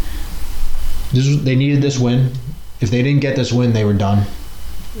 They needed this win. If they didn't get this win, they were done.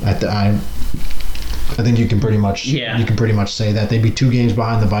 I think you can pretty much say that they'd be 2 games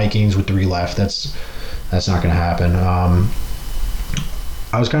behind the Vikings with 3 left. That's not going to happen.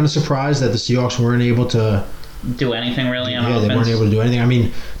 I was kind of surprised that the Seahawks weren't able to do anything really on offense. Yeah, they weren't able to do anything. I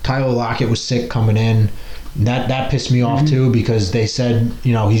mean, Tyler Lockett was sick coming in. That pissed me off too, because they said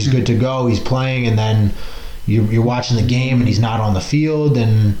he's good to go, he's playing, and then you're watching the game and he's not on the field,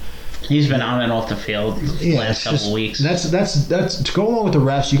 and He's been on and off the field the last couple of weeks. That's to go along with the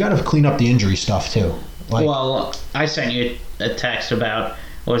refs. You got to clean up the injury stuff too. Well, I sent you a text about,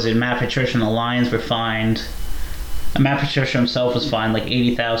 what was it, Matt Patricia and the Lions were fined. Matt Patricia himself was fined like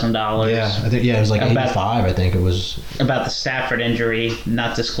 $80,000. Yeah, I think it was like 85. I think it was about the Stafford injury,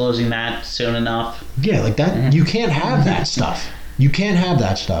 not disclosing that soon enough. Yeah, like that. Mm-hmm. You can't have that stuff. You can't have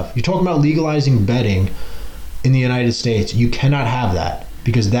that stuff. You're talking about legalizing betting in the United States. You cannot have that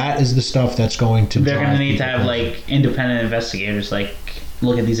because that is the stuff that's going to. They're going to need to have like independent investigators like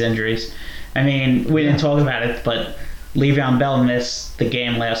look at these injuries. I mean, we didn't talk about it, but Le'Veon Bell missed the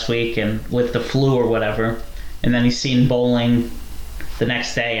game last week and with the flu or whatever. And then he's seen bowling the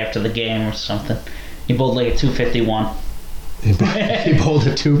next day after the game or something. He bowled like a 251. He bowled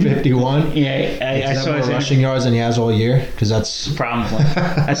a 251? Yeah, I saw his rushing yards than he has all year? Because that's... Probably.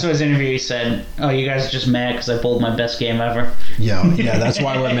 I saw his interview. He said, "Oh, you guys are just mad because I bowled my best game ever." Yeah, that's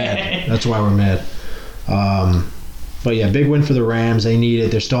why we're mad. That's why we're mad. But yeah, big win for the Rams. They need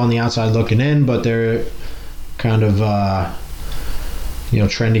it. They're still on the outside looking in, but they're kind of...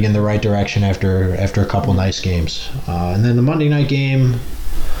 trending in the right direction after a couple nice games. And then the Monday night game...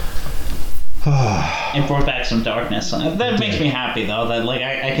 it brought back some darkness. That makes me happy, though, that like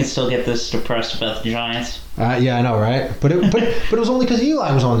I can still get this depressed about the Giants. Yeah, I know, right? But it was only because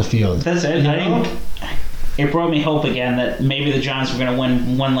Eli was on the field. That's it. It brought me hope again that maybe the Giants were going to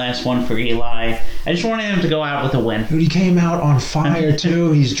win one last one for Eli. I just wanted him to go out with a win. Dude, he came out on fire,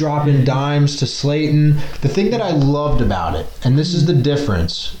 too. He's dropping dimes to Slayton. The thing that I loved about it, and this is the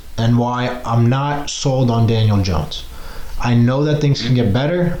difference, and why I'm not sold on Daniel Jones. I know that things can get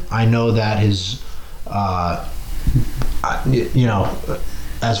better. I know that his,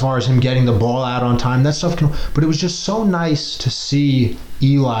 as far as him getting the ball out on time, that stuff can... But it was just so nice to see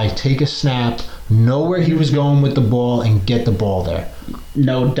Eli take a snap, know where he was going with the ball, and get the ball there.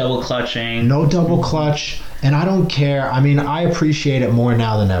 No double clutching. No double clutch. And I don't care. I mean, I appreciate it more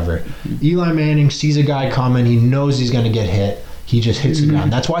now than ever. Eli Manning sees a guy coming. He knows he's going to get hit. He just hits the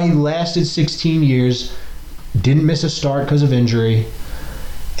ground. That's why he lasted 16 years, didn't miss a start because of injury.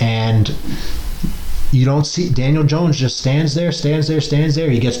 And you don't see Daniel Jones just stands there.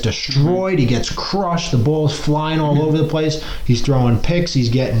 He gets destroyed. He gets crushed. The ball's flying all over the place. He's throwing picks. He's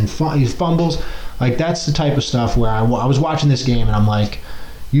getting he fumbles. Like, that's the type of stuff where I was watching this game and I'm like,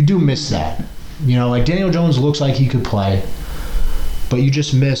 you do miss that. Like Daniel Jones looks like he could play, but you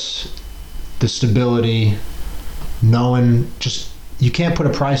just miss the stability, knowing you can't put a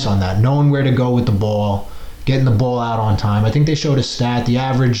price on that. Knowing where to go with the ball, getting the ball out on time. I think they showed a stat. The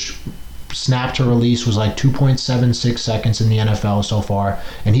average snap to release was like 2.76 seconds in the NFL so far,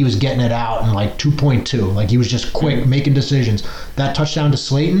 and he was getting it out in like 2.2. Like, he was just quick, making decisions. That touchdown to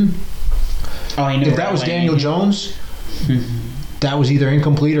Slayton, if that was Daniel Jones, that was either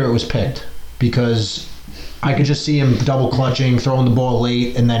incomplete or it was picked, because I could just see him double clutching, throwing the ball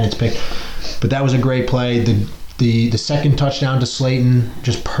late, and then it's picked. But that was a great play. The second touchdown to Slayton,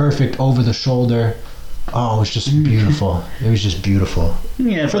 just perfect over the shoulder. Oh, it was just beautiful. It was just beautiful.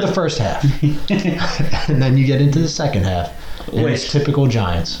 Yeah, for the first half. And then you get into the second half. And it's typical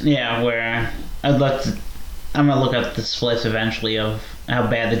Giants. Yeah, where I'm going to look up the splits eventually of how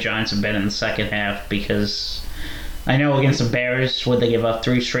bad the Giants have been in the second half, because I know against the Bears, would they give up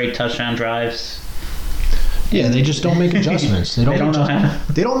 3 straight touchdown drives? Yeah, they just don't make adjustments. They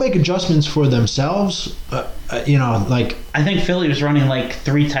don't make adjustments for themselves. Like, I think Philly was running like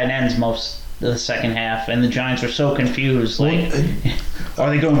 3 tight ends most of the second half, and the Giants were so confused. Like, are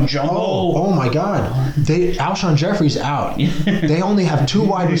they going jumbo? Oh my God! Alshon Jeffrey's out. They only have 2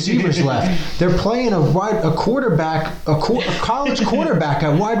 wide receivers left. They're playing a quarterback, a college quarterback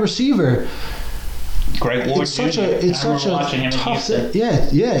at wide receiver. Greg Ward. It's such a tough thing.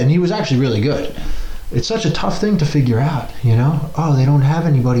 Yeah, and he was actually really good. It's such a tough thing to figure out, Oh, they don't have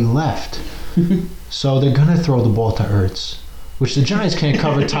anybody left. So they're going to throw the ball to Ertz, which the Giants can't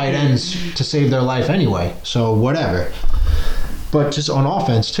cover tight ends to save their life anyway. So whatever. But just on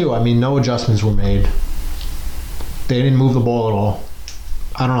offense, too, I mean, no adjustments were made. They didn't move the ball at all.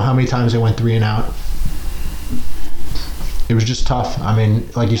 I don't know how many times they went 3 and out. It was just tough. I mean,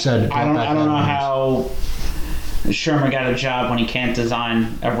 like you said, I don't know how Shermer got a job when he can't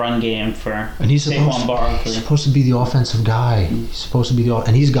design a run game for Saquon Barkley. He's supposed to be the offensive guy. He's supposed to be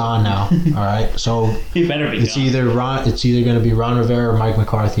and he's gone now. All right, so he better be. It's either going to be Ron Rivera or Mike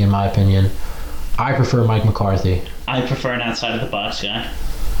McCarthy, in my opinion. I prefer Mike McCarthy. I prefer an outside of the box guy.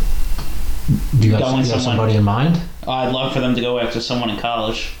 Do you have somebody in mind? I'd love for them to go after someone in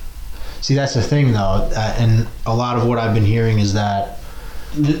college. See, that's the thing, though, and a lot of what I've been hearing is that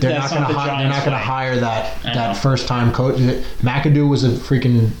They're not going to hire that first time coach. McAdoo was a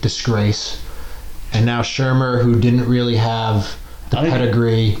freaking disgrace, and now Shermer, who didn't really have the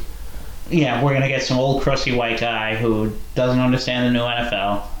pedigree. Yeah, we're going to get some old crusty white guy who doesn't understand the new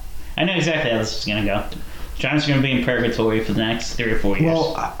NFL. I know exactly how this is going to go. Giants are going to be in purgatory for the next 3 or 4 years.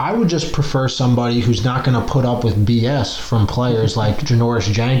 Well, I would just prefer somebody who's not going to put up with BS from players like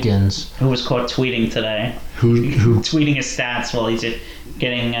Janoris Jenkins, who was caught tweeting today. Who tweeting his stats while he's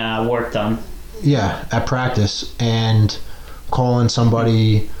getting work done. Yeah, at practice, and calling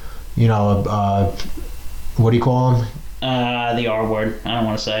somebody, what do you call him? The R word. I don't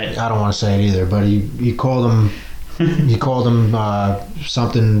want to say it. I don't want to say it either, but he called him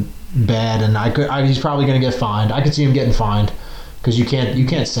something bad, and he's probably going to get fined. I could see him getting fined because you can't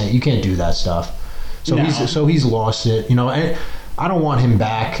do that stuff. So he's lost it. And I don't want him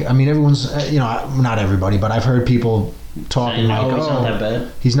back. I mean, everyone's not everybody, but I've heard people talking like, he's not that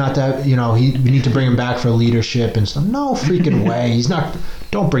bad. He's not that. We need to bring him back for leadership and stuff. No freaking way. He's not.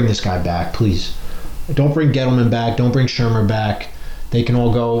 Don't bring this guy back, please. Don't bring Gettleman back. Don't bring Shermer back. They can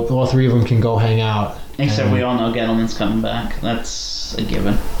all go. All three of them can go hang out. Except we all know Gettleman's coming back. That's a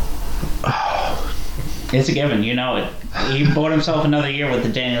given. It's a given. You know it. He bought himself another year with the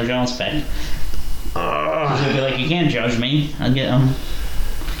Daniel Jones pick. He'll be like, you can't judge me. I'll get him.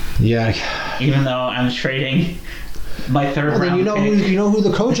 Yeah. Even though I'm trading my third round pick. You know who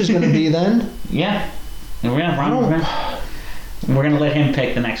the coach is going to be then? Yeah. We're going to let him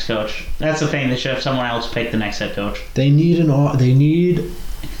pick the next coach. That's the thing. They should have someone else pick the next head coach. They need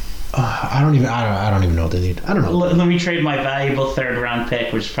I don't even know what they need. I don't know. Let me trade my valuable third round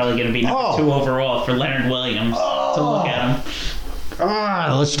pick, which is probably going to be number 2 overall, for Leonard Williams to look at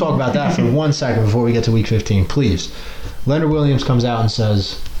him. Let's talk about that for 1 second before we get to week 15, please. Leonard Williams comes out and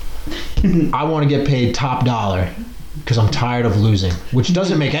says, I want to get paid top dollar because I'm tired of losing, which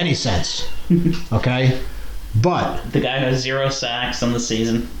doesn't make any sense. Okay? But the guy has 0 sacks on the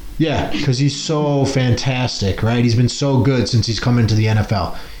season. Yeah, because he's so fantastic, right? He's been so good since he's come into the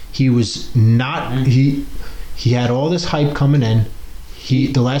NFL. He was not. He had all this hype coming in.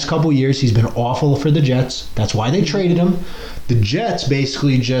 The last couple of years he's been awful for the Jets. That's why they traded him. The Jets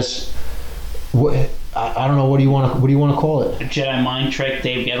basically just. I don't know. What do you want to call it? A Jedi mind trick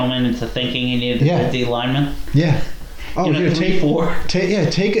Dave Gettleman into thinking he needed a D lineman. Yeah. Oh, here, take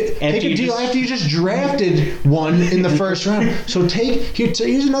a deal after you just drafted one in the first round. So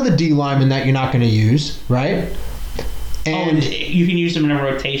here's another D lineman that you're not going to use, right? And you can use him in a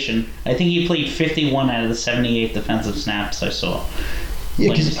rotation. I think he played 51 out of the 78 defensive snaps I saw. Yeah,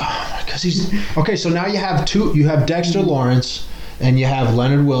 because he's okay. So now you have two. You have Dexter Lawrence and you have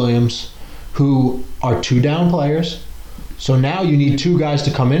Leonard Williams, who are 2 down players. So now you need 2 guys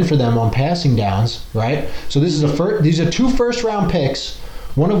to come in for them on passing downs, right? So these are 2 first-round picks,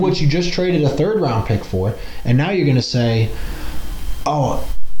 one of which you just traded a third-round pick for, and now you're going to say, "Oh,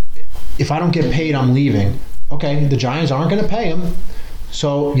 if I don't get paid, I'm leaving." Okay, the Giants aren't going to pay him,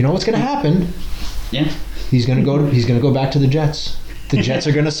 so you know what's going to happen? Yeah, he's going to go back to the Jets. The Jets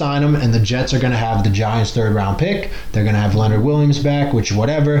are going to sign him, and the Jets are going to have the Giants' third-round pick. They're going to have Leonard Williams back, which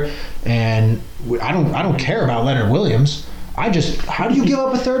whatever. And I don't care about Leonard Williams. How do you give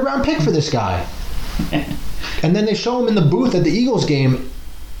up a third-round pick for this guy? And then they show him in the booth at the Eagles game.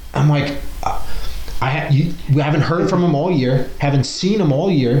 I'm like, we haven't heard from him all year, haven't seen him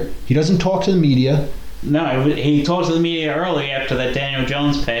all year. He doesn't talk to the media. No, he talked to the media early after that Daniel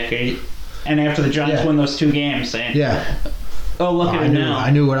Jones pick, and after the Giants won those 2 games, saying, "Oh, look at him now."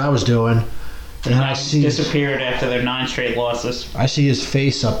 I knew what I was doing, and I disappeared after their 9 straight losses. I see his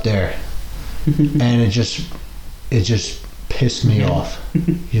face up there, and it just pissed me off.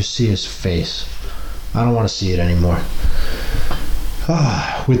 You see his face. I don't want to see it anymore.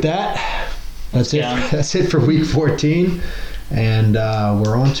 With that, that's it. That's it for week 14. And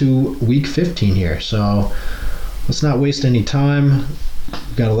we're on to week 15 here. So let's not waste any time.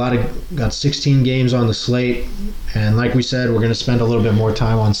 We've got 16 games on the slate. And like we said, we're going to spend a little bit more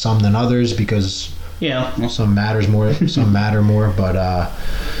time on some than others because some matter more. But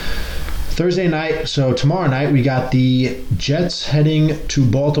Thursday night, so tomorrow night, we got the Jets heading to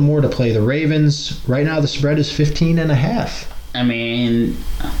Baltimore to play the Ravens. Right now, the spread is 15.5. I mean,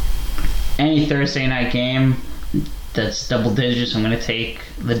 any Thursday night game that's double digits, I'm going to take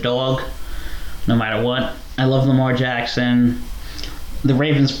the dog no matter what. I love Lamar Jackson. The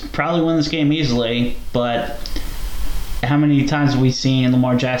Ravens probably win this game easily, but how many times have we seen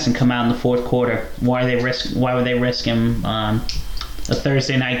Lamar Jackson come out in the fourth quarter? Why would they risk him on a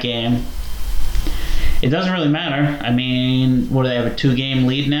Thursday night game? It doesn't really matter. I mean, what do they have, a 2-game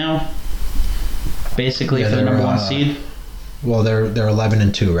lead now? Basically for the number 1 seed? Well, they're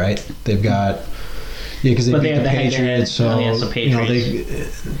 11-2, right? They've got because they But beat they have the the head-to-head. Patriots. So Oh, yes, the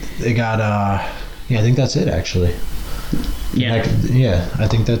Patriots. They got I think that's it actually. Yeah. I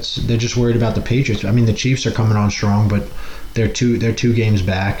think they're just worried about the Patriots. I mean, the Chiefs are coming on strong, but they're two games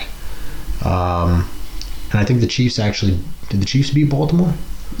back. And I think the Chiefs did the Chiefs beat Baltimore?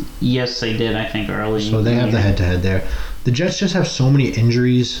 Yes, they did, I think, early. So they have the head-to-head there. The Jets just have so many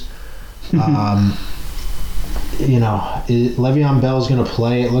injuries. Le'Veon Bell's going to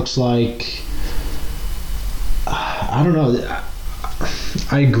play. It looks like. I don't know.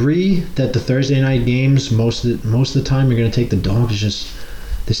 I agree that the Thursday night games most of the time you're going to take the Dogs. Just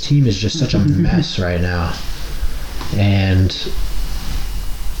this team is just such a mess right now, and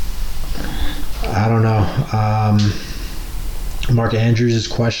I don't know. Mark Andrews is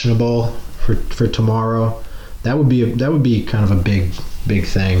questionable for tomorrow. That would be kind of a big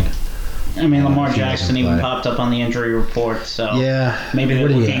thing. I mean, Lamar Jackson even popped up on the injury report, so yeah, maybe they're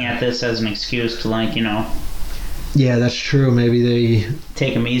looking at this as an excuse to, Yeah, that's true. Maybe they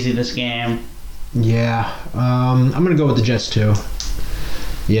take him easy this game. Yeah, I'm gonna go with the Jets too.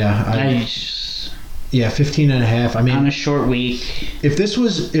 Yeah, 15.5. I mean, on a short week. If this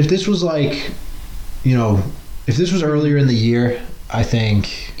was like, if this was earlier in the year, I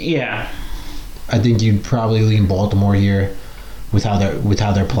think you'd probably lean Baltimore here with how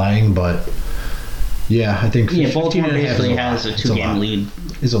they're playing, but yeah, I think Baltimore basically has a 2-game lead.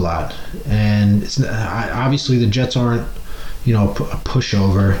 Is a lot, and it's obviously the Jets aren't a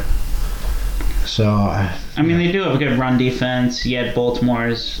pushover. So I mean, they do have a good run defense. Yet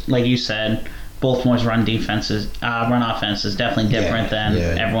Baltimore's, like you said, Baltimore's run offense is definitely different than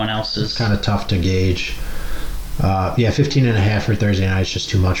everyone else's. It's kind of tough to gauge. 15.5 for Thursday night is just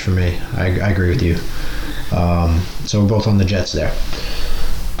too much for me. I agree with you. So we're both on the Jets there.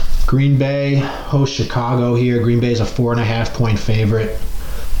 Green Bay hosts Chicago here. Green Bay is a 4.5-point favorite.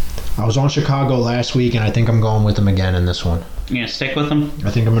 I was on Chicago last week, and I think I'm going with them again in this one. You gonna stick with them?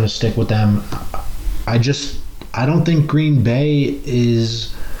 I think I'm going to stick with them. I don't think Green Bay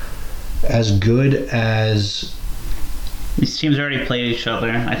is as good as. These teams already played each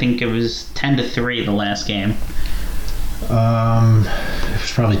other. I think it was 10-3 the last game. It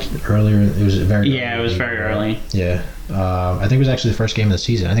was probably earlier. It was very. Yeah, it was very early. Yeah, I think it was actually the first game of the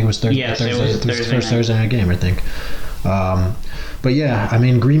season. I think it was Thursday. Yes, Thursday. It was the first Thursday night game, I think. But yeah, I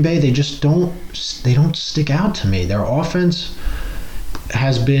mean, Green Bay, they just don't stick out to me. Their offense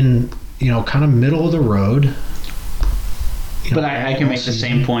has been, kind of middle of the road. But I can make the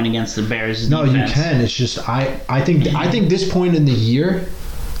same point against the Bears. No, defense. you can. It's just I think this point in the year,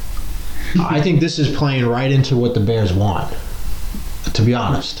 I think this is playing right into what the Bears want, to be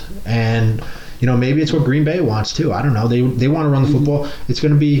honest. And maybe it's what Green Bay wants too. I don't know. They want to run the football. It's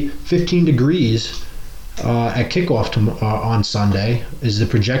going to be 15 degrees at kickoff on Sunday is the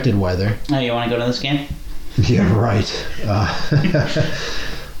projected weather. Oh, you want to go to this game? Yeah, right.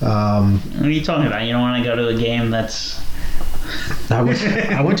 What are you talking about? You don't want to go to a game that's. I went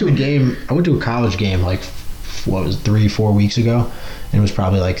to a game. I went to a college game 3-4 weeks ago, and it was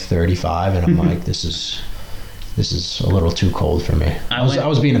probably 35, and I'm like, this is a little too cold for me. I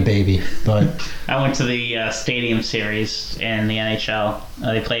was being a baby, but I went to the Stadium Series in the NHL.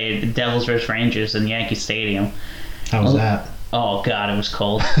 They played the Devils versus Rangers in Yankee Stadium. How was that? Oh God, it was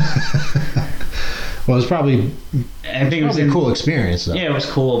cold. Well, it was probably. I think it was a cool experience, though. Yeah, it was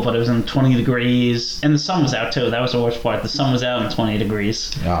cool, but it was in 20 degrees, and the sun was out too. That was the worst part. The sun was out in 20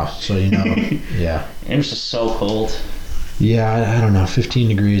 degrees. Oh, so yeah. It was just so cold. Yeah, I don't know. 15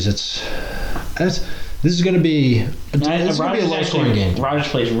 degrees. This is going to be. It's going to be a low-scoring game. Rodgers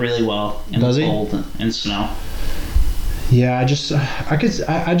plays really well in the cold and snow. Yeah, I just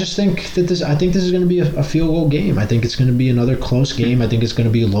think that this. I think this is going to be a field goal game. I think it's going to be another close game. I think it's going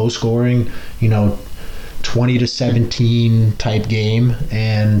to be low scoring. 20-17 type game,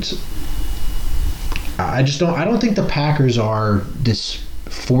 and I don't think the Packers are this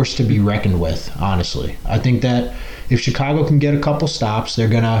force to be reckoned with. Honestly, I think that if Chicago can get a couple stops, they're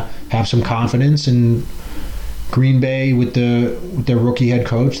going to have some confidence, and Green Bay with their rookie head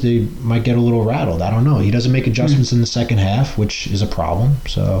coach, they might get a little rattled. I don't know. He doesn't make adjustments in the second half, which is a problem.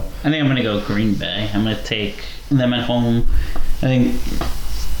 So I think I'm going to go Green Bay. I'm going to take them at home. I think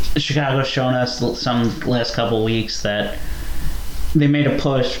Chicago's shown us some last couple weeks that they made a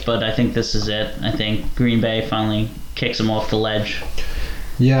push, but I think this is it. I think Green Bay finally kicks them off the ledge.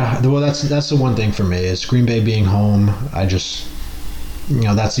 Yeah, well, that's the one thing for me is Green Bay being home. I just,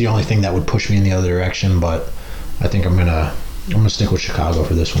 that's the only thing that would push me in the other direction. But I think I'm gonna stick with Chicago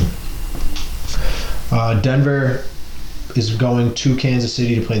for this one. Denver is going to Kansas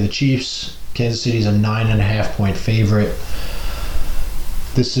City to play the Chiefs. Kansas City's a 9.5-point favorite.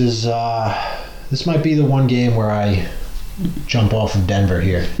 This might be the one game where I jump off of Denver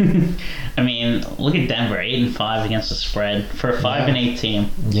here. I mean, look at Denver, 8-5 against the spread for a 5-8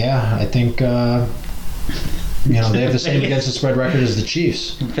 team. Yeah, I think they have the same against the spread record as the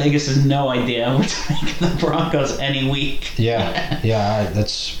Chiefs. Vegas has no idea what to make of the Broncos any week. Yeah,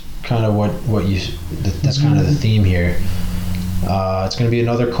 that's kind of that's kind of the theme here. It's going to be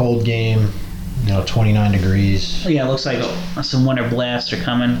another cold game. 29 degrees. Yeah, it looks like some winter blasts are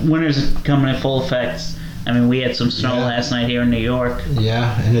coming. Winter's coming in full effect. I mean, we had some snow last night here in New York.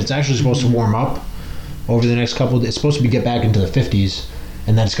 Yeah, and it's actually supposed to warm up over the next couple of days. It's supposed to get back into the 50s,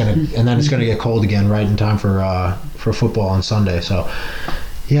 and then it's gonna get cold again right in time for football on Sunday. So,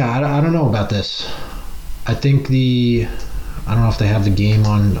 yeah, I don't know about this. I think I don't know if they have the game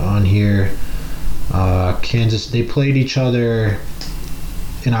on here. Kansas, they played each other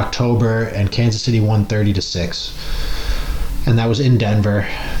in October, and Kansas City won 30-6, and that was in Denver.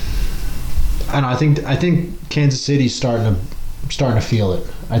 I don't know. I think Kansas City's starting to feel it.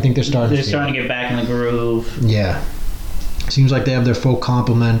 I think they're starting to get back in the groove. Yeah, seems like they have their full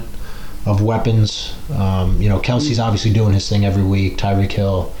complement of weapons. Kelsey's obviously doing his thing every week. Tyreek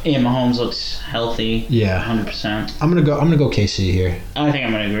Hill. Yeah, Mahomes looks healthy. Yeah, 100%. I'm gonna go KC here. I think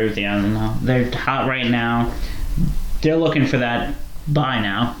I'm gonna agree with you. I don't know. They're hot right now. They're looking for that bye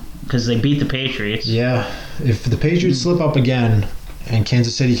now because they beat the Patriots. Yeah, if the Patriots slip up again and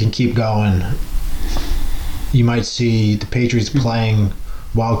Kansas City can keep going, you might see the Patriots playing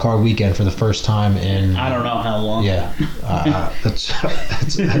Wild Card Weekend for the first time in I don't know how long. Yeah, that's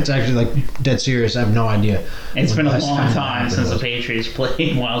actually like dead serious. I have no idea. It's been a long time since the Patriots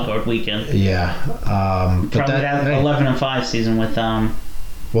played Wild Card Weekend. Yeah, probably that 11-5 season with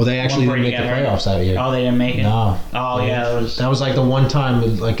Well, they actually didn't make the playoffs that year. Oh, they didn't make it? No. Oh, yeah. That was like the one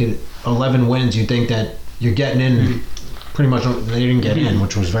time, like 11 wins, you think that you're getting in. Pretty much, they didn't get in,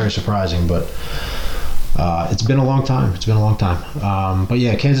 which was very surprising. But it's been a long time. But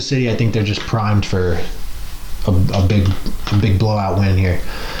yeah, Kansas City, I think they're just primed for a big blowout win here.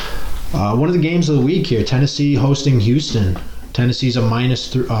 One of the games of the week here, Tennessee hosting Houston. Tennessee's a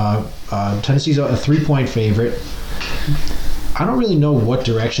 3-point favorite. I don't really know what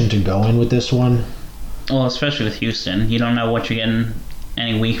direction to go in with this one. Well, especially with Houston. You don't know what you're getting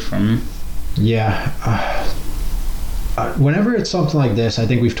any week from. Yeah. Whenever it's something like this, I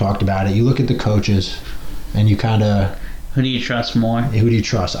think we've talked about it. You look at the coaches, and you kind of... Who do you trust more? Who do you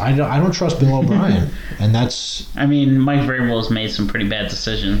trust? I don't trust Bill O'Brien, and that's... I mean, Mike Vrabel has made some pretty bad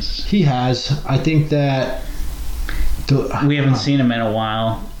decisions. He has. I think that... We haven't seen him in a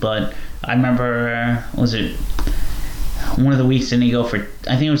while, but I remember... was it... One of the weeks, didn't he go for...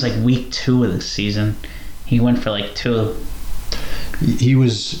 I think it was like week 2 of the season. He went for like 2. He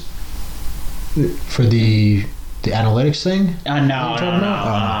was... For the analytics thing? No.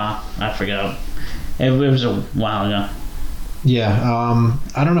 I forgot. It was a while ago. Yeah.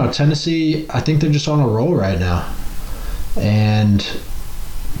 I don't know. Tennessee, I think they're just on a roll right now. And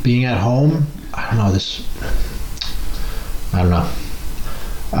being at home, I don't know. I don't know.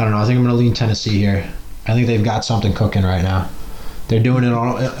 I think I'm going to lean Tennessee here. I think they've got something cooking right now. They're doing it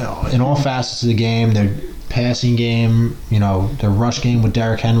in all facets of the game. Their passing game, their rush game with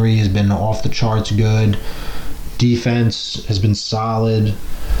Derrick Henry has been off the charts good. Defense has been solid.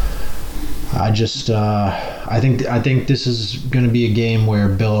 I think this is going to be a game where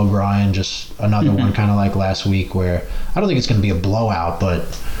Bill O'Brien, just another one kind of like last week, where I don't think it's going to be a blowout, but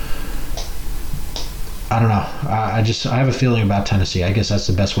I don't know. I have a feeling about Tennessee. I guess that's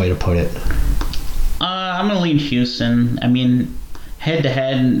the best way to put it. I'm going to lean Houston. I mean,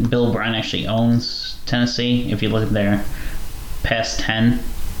 head-to-head, Bill O'Brien actually owns Tennessee, if you look at their past 10.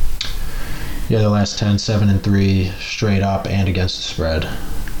 Yeah, their last 10, 7-3, straight up and against the spread.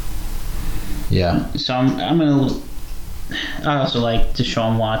 Yeah. So I'm going to... I also like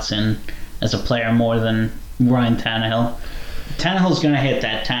Deshaun Watson as a player more than Ryan Tannehill. Tannehill's going to hit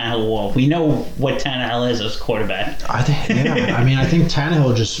that Tannehill wall. We know what Tannehill is as a quarterback. I think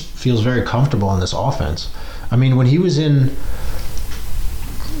Tannehill just feels very comfortable in this offense. I mean, when he was in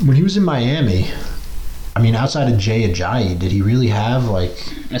Miami, I mean, outside of Jay Ajayi, did he really have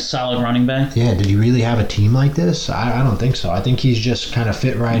a solid running back? Yeah, did he really have a team like this? I don't think so. I think he's just kind of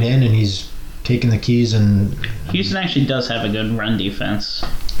fit right in, and he's taking the keys. And Houston actually does have a good run defense.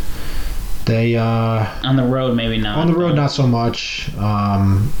 They on the road, maybe not. On the road, not so much.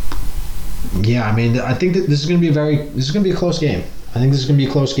 Yeah, I mean, I think that this is going to be a close game. I think this is going to be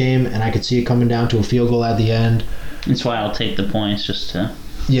a close game, and I could see it coming down to a field goal at the end. That's why I'll take the points just to.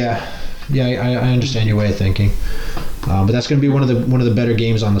 Yeah, I understand your way of thinking. But that's going to be one of the better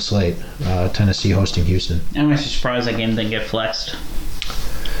games on the slate. Tennessee hosting Houston. I'm actually surprised that game didn't get flexed.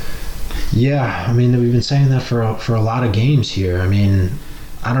 Yeah, I mean we've been saying that for a lot of games here. I mean,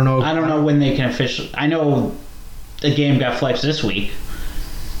 I don't know. I don't know when they can officially. I know the game got flexed this week.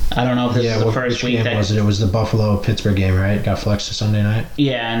 I don't know if this is the first week that was it? It was the Buffalo-Pittsburgh game, right? Got flexed to Sunday night.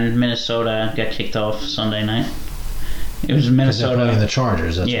 Yeah, and Minnesota got kicked off Sunday night. It was Minnesota. They're playing the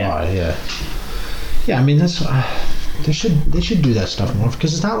Chargers. That's why. Yeah. Yeah, I mean that's they should do that stuff more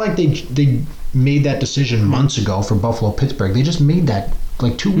because it's not like they made that decision months ago for Buffalo-Pittsburgh. They just made that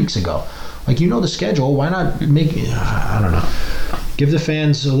like 2 weeks ago. Like the schedule. Why not make? I don't know. Give the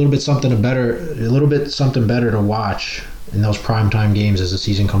fans a little bit something better to watch in those primetime games as the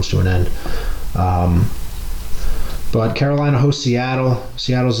season comes to an end. But Carolina hosts Seattle.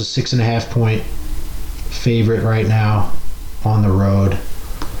 Seattle's a 6.5-point favorite right now on the road.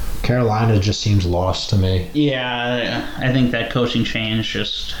 Carolina just seems lost to me. Yeah, I think that coaching change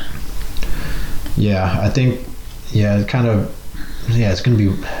just. Yeah, I think. Yeah, it kind of. Yeah, it's gonna be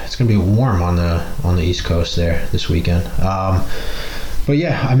warm on the East Coast there this weekend. But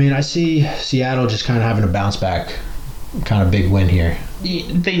yeah, I mean, I see Seattle just kind of having a bounce back, kind of big win here.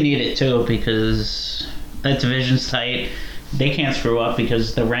 They need it too because that division's tight. They can't screw up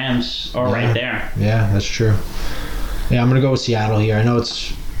because the Rams are right there. Yeah, that's true. Yeah, I'm gonna go with Seattle here. I know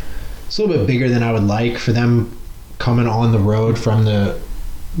it's a little bit bigger than I would like for them coming on the road from the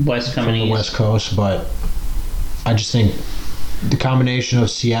West Coast, but I just think the combination of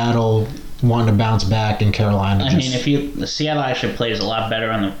Seattle wanting to bounce back and Carolina. I mean, Seattle actually plays a lot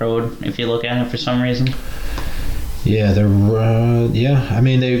better on the road if you look at it for some reason. Yeah, they're I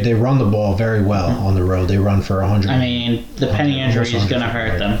mean, they run the ball very well on the road. They run for 100. I mean, the Penny injury is going to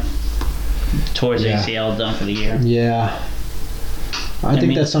hurt them towards ACL done for the year. Yeah, I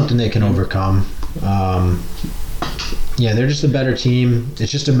think that's something they can overcome. Yeah, they're just a better team.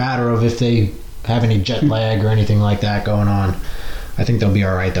 It's just a matter of if they have any jet lag or anything like that going on. I think they'll be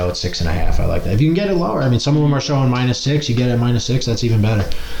all right though at 6.5. I like that. If you can get it lower, I mean, some of them are showing -6. You get it at -6, that's even better.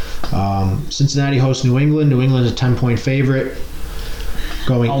 Cincinnati hosts New England. New England's a 10-point favorite.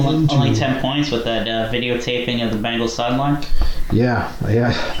 Only 10 points with that videotaping of the Bengals sideline. Yeah.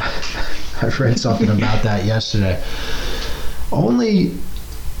 I've read something about that yesterday. All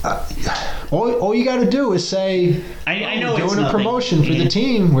you got to do is say, I know we're doing a promotion for the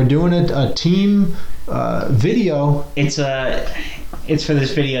team. We're doing a team video. It's for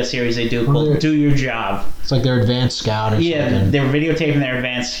this video series they do called Do Your Job. It's like their advanced scout or something. Yeah, they're videotaping their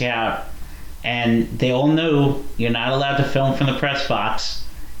advanced scout, and they all knew you're not allowed to film from the press box,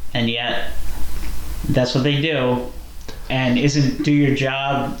 and yet that's what they do. And isn't Do Your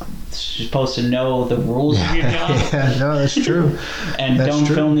Job supposed to know the rules of your job? Yeah, no, that's true. And don't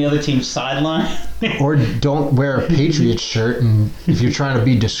film the other team's sideline. Or don't wear a Patriots shirt, and if you're trying to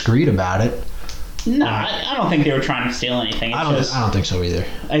be discreet about it. No, I don't think they were trying to steal anything. I don't think so either.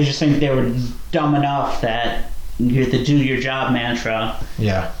 I just think they were dumb enough that the Do Your Job mantra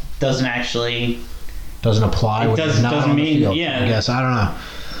doesn't apply. It doesn't mean field, I guess I don't know.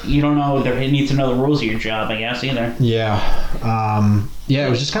 You don't know. You need to know the rules of your job, I guess, either. Yeah, it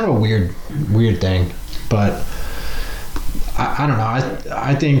was just kind of a weird thing, but I don't know.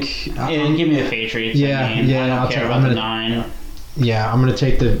 I think. Give me the Patriots. Yeah, I don't care about the 9. Yeah, I'm gonna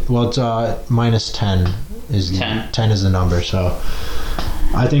take the. Well, it's -10 is 10 is the number. So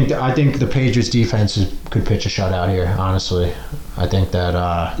I think the Patriots defense could pitch a shutout here. Honestly, I think that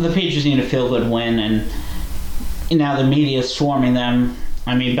the Patriots need a feel-good win, and now the media is swarming them.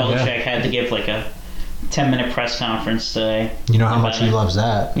 I mean, Belichick had to give like a 10-minute press conference today. You know how much he loves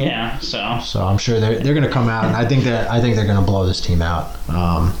that. Yeah, so I'm sure they're going to come out, and I think they're going to blow this team out.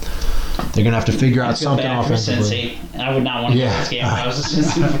 They're going to have to figure out something offensively. I would not want to play this game if I was a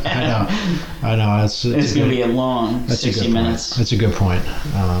Cincy fan. I know. It's going to be a long 60 minutes. That's a good point.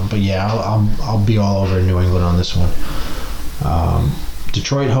 But yeah, I'll be all over New England on this one.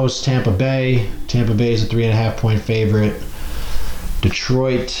 Detroit hosts Tampa Bay. Tampa Bay is a 3.5-point favorite.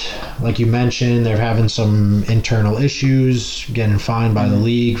 Detroit, like you mentioned, they're having some internal issues, getting fined by the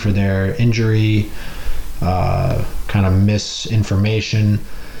league for their injury, kind of misinformation.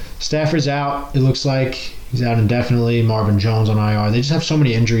 Stafford's out, it looks like. He's out indefinitely. Marvin Jones on IR. They just have so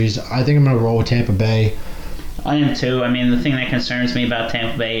many injuries. I think I'm going to roll with Tampa Bay. I am too. I mean, the thing that concerns me about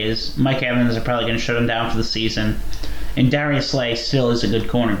Tampa Bay is Mike Evans are probably going to shut him down for the season. And Darius Slay still is a good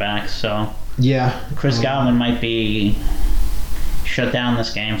cornerback, so yeah, Chris Godwin might be shut down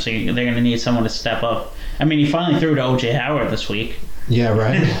this game, so they're going to need someone to step up. I mean, he finally threw to O.J. Howard this week. Yeah,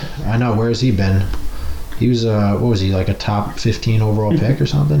 right. I know. Where has he been? He was, what was he, like a top 15 overall pick or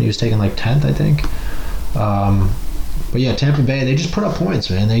something? He was taken like 10th, I think. But yeah, Tampa Bay, they just put up points,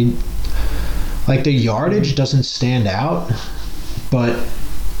 man. They like the yardage doesn't stand out, but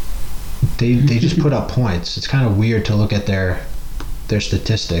they just put up points. It's kind of weird to look at their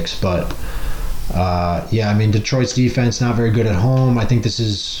statistics, but yeah, I mean Detroit's defense not very good at home. I think this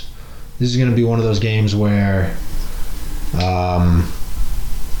is going to be one of those games where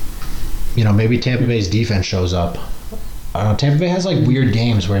maybe Tampa Bay's defense shows up. I don't know, Tampa Bay has like weird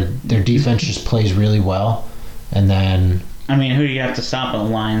games where their defense just plays really well, and then I mean, who do you have to stop on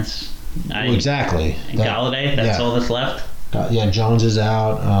the Lions? Well, exactly. Galladay, that's all that's left. Yeah, Jones is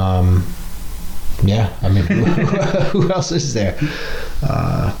out. Yeah, I mean, who else is there?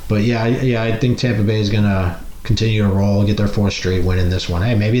 But yeah, I think Tampa Bay is gonna continue to roll, get their fourth straight win in this one.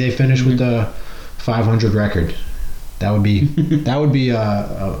 Hey, maybe they finish with the 500 record. That would be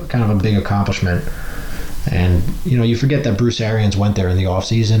a kind of a big accomplishment. And you forget that Bruce Arians went there in the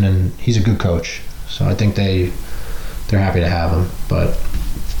offseason, and he's a good coach. So I think they're happy to have him. But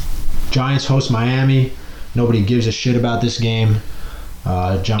Giants host Miami. Nobody gives a shit about this game.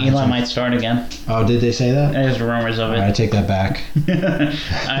 Giants Eli might start again. Oh, did they say that? There's rumors of it. I take that back.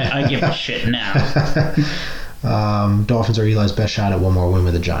 I give a shit now. Dolphins are Eli's best shot at one more win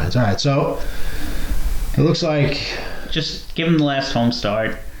with the Giants. All right, so it looks like just give him the last home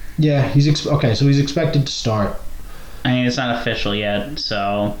start. Yeah, he's expected to start. I mean, it's not official yet,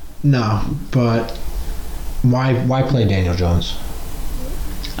 so no. But why play Daniel Jones?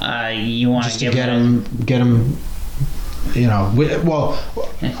 You want just to get him. Well,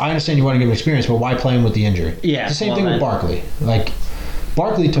 I understand you want to give him experience, but why play him with the injury? Yeah, it's the same thing with Barkley. Like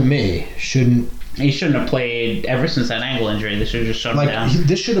Barkley, to me, shouldn't. He shouldn't have played ever since that ankle injury. They should have just shut him down.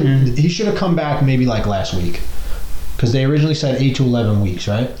 He should have come back maybe like last week. Because they originally said 8 to 11 weeks,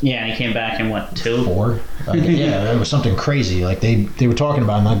 right? Yeah, and he came back in, 2? 4? Yeah, it was something crazy. Like, they were talking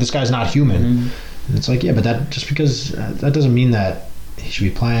about him, like, this guy's not human. Mm-hmm. And it's like, yeah, but that just because that doesn't mean that he should be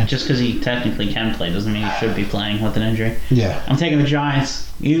playing. Just because he technically can play doesn't mean he should be playing with an injury. Yeah. I'm taking the Giants.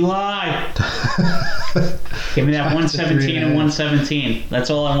 Eli! Give me that 117 and 117. That's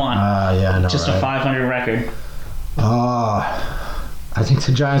all I want. Yeah, I know, just right? a 500 record. I think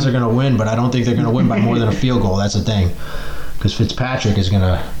the Giants are going to win, but I don't think they're going to win by more than a field goal. That's the thing. Because Fitzpatrick is going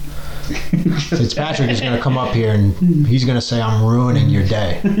to come up here and he's going to say, I'm ruining your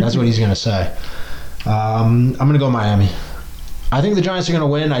day. That's what he's going to say. I'm going to go Miami. I think the Giants are going to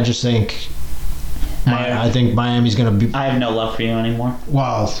win. I just think I think Miami's going to be... I have no love for you anymore.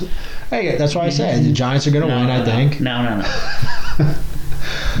 Well, hey, that's why I said the Giants are going to win, I think. No.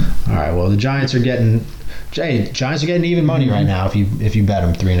 All right, well, the Giants are getting... Giants are getting even money right now if you bet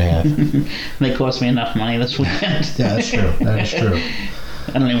them 3.5. They cost me enough money this weekend. Yeah, that's true. That is true.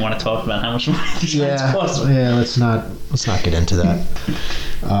 I don't even want to talk about how much money the Giants cost me. Yeah, let's not get into that.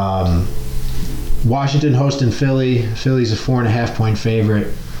 Washington hosting Philly. Philly's a 4.5-point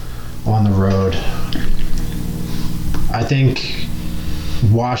favorite on the road. I think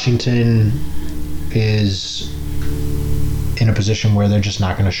Washington is in a position where they're just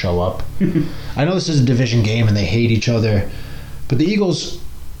not going to show up. I know this is a division game and they hate each other, but the Eagles...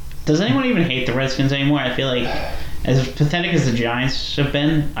 Does anyone even hate the Redskins anymore? I feel like, as pathetic as the Giants have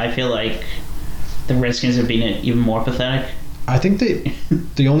been, I feel like the Redskins have been even more pathetic. I think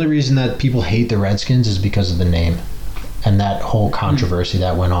the only reason that people hate the Redskins is because of the name and that whole controversy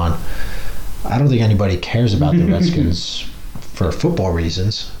that went on. I don't think anybody cares about the Redskins for football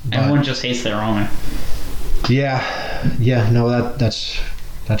reasons. Everyone just hates their owner. Yeah, no, that's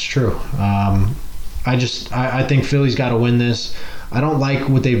true. I think Philly's got to win this. I don't like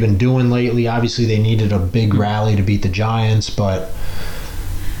what they've been doing lately. Obviously, they needed a big rally to beat the Giants, but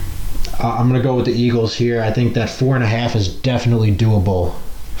I'm going to go with the Eagles here. I think that 4.5 is definitely doable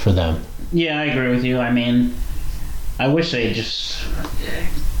for them. Yeah, I agree with you. I mean, I wish they just...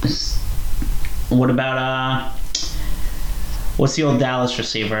 What about, what's the old Dallas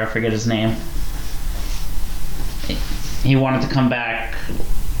receiver? I forget his name. He wanted to come back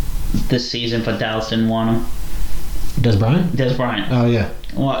this season, but Dallas didn't want him. Des Bryant? Des Bryant. Oh, yeah.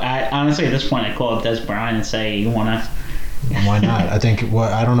 Well, honestly, at this point, I'd call up Des Bryant and say, you want to... Why not? I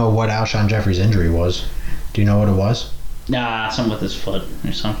don't know what Alshon Jeffrey's injury was. Do you know what it was? Something with his foot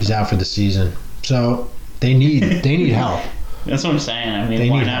or something. He's out for the season. So, they need help. That's what I'm saying. I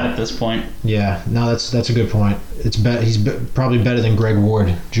mean, why not at this point? Yeah, no, that's a good point. He's probably better than Greg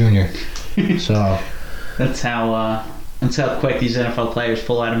Ward Jr. So... That's how quick these NFL players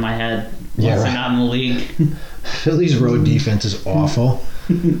pull out of my head once they're not in the league. Philly's road defense is awful,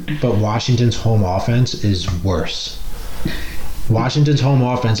 but Washington's home offense is worse. Washington's home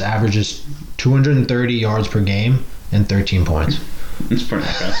offense averages 230 yards per game and 13 points. That's pretty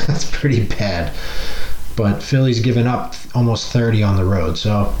impressive. That's pretty bad. but Philly's given up almost 30 on the road.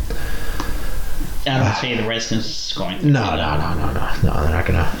 So I don't say the Redskins is scoring. no, they're not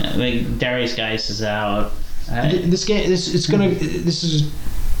gonna. Yeah, like Darius Geis is out.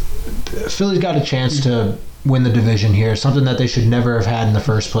 Philly's got a chance to win the division here. Something that they should never have had in the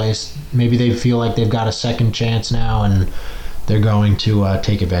first place. Maybe they feel like they've got a second chance now, and they're going to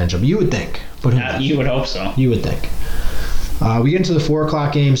take advantage of it. You would think, but You would hope so. you would think. We get into the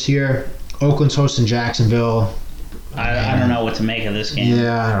 4:00 games here. Oakland's hosting Jacksonville. I don't know what to make of this game.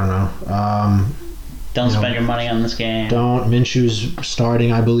 Yeah, I don't know. Don't spend your money on this game. Don't. Minshew's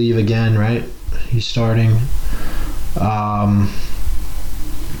starting, I believe, again, right? He's starting.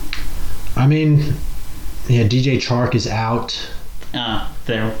 I mean, yeah, DJ Chark is out.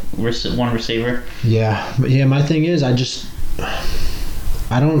 Their one receiver. Yeah, but yeah, my thing is, I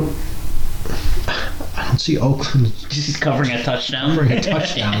don't see Oakland Just covering a touchdown. covering a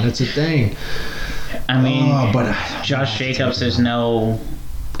touchdown. That's the thing. I mean, but Josh Jacobs, there's no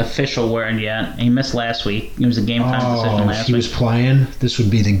official word yet. He missed last week. It was a game time decision if last he week. was playing, this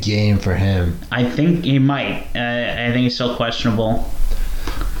would be the game for him. I think he might. I think he's still questionable.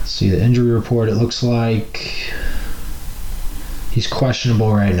 See the injury report. It looks like he's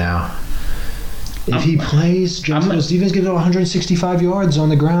questionable right now. If he plays, Jacksonville Stevens gives up 165 yards on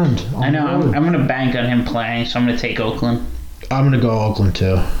the ground. I know. I'm going to bank on him playing, so I'm going to take Oakland. I'm going to go Oakland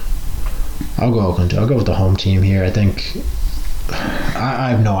too. I'll go Oakland too. I'll go with the home team here. I think. I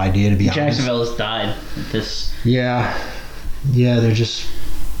have no idea, to be honest. Jacksonville has died. Yeah, they're just.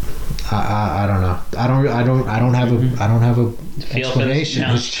 I don't know. I don't have a explanation.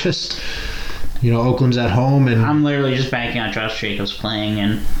 No. It's just, Oakland's at home, and I'm literally just banking on Josh Jacobs playing,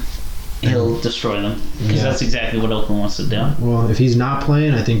 and he'll destroy them, because that's exactly what Oakland wants to do. Well, if he's not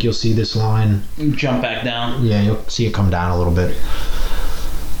playing, I think you'll see this line Jump back down. Yeah, you'll see it come down a little bit.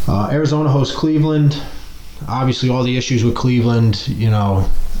 Arizona hosts Cleveland. Obviously, all the issues with Cleveland.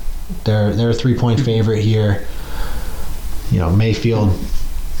 They're a 3-point favorite here. Mayfield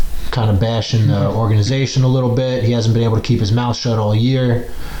kind of bashing the organization a little bit. He hasn't been able to keep his mouth shut all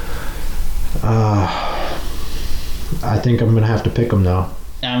year. I think I'm going to have to pick him, though.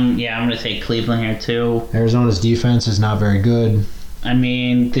 I'm going to take Cleveland here, too. Arizona's defense is not very good. I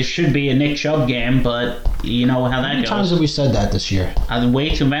mean, this should be a Nick Chubb game, but you know how that goes. How many times have we said that this year?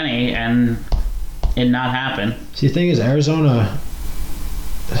 Way too many, and it not happen. See, the thing is, Arizona,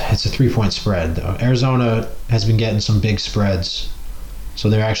 it's a 3-point spread, though. Arizona has been getting some big spreads. So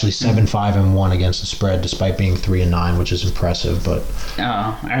they're actually 7-5-1 against the spread, despite being 3-9, which is impressive. But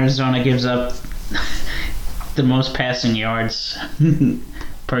Arizona gives up the most passing yards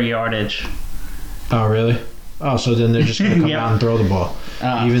per yardage. Oh, really? Oh, so then they're just going to come out and throw the ball.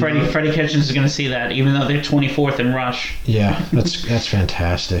 Freddie Kitchens is going to see that, even though they're 24th in rush. Yeah, that's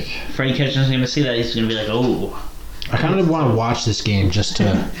fantastic. Freddie Kitchens is going to see that. He's going to be like, "Oh." I kind of want to watch this game just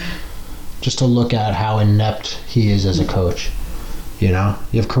to look at how inept he is as a coach. You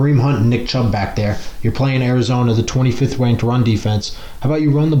have Kareem Hunt and Nick Chubb back there. You're playing Arizona, the 25th ranked run defense. How about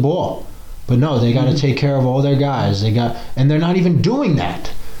you run the ball? But no, they got to take care of all their guys. And they're not even doing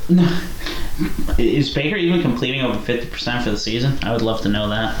that. No. Is Baker even completing over 50% for the season? I would love to know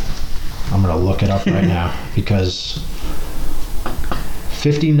that. I'm going to look it up right now because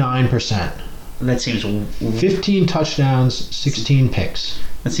 59%. That seems 15 touchdowns, 16 picks.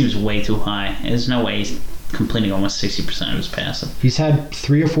 That seems way too high. There's no way he's completing almost 60% of his passing. He's had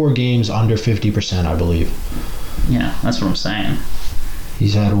 3 or 4 games under 50%, I believe. Yeah, that's what I'm saying.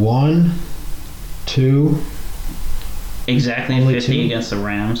 He's had 1, 2. Exactly 50 2. Against the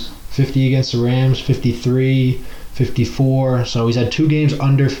Rams. 50 against the Rams, 53, 54. So he's had 2 games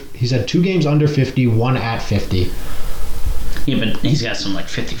under 50, 1 at 50. Yeah, but he's got some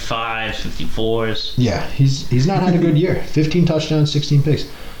 55s, 54s. Yeah, he's not had a good year. 15 touchdowns, 16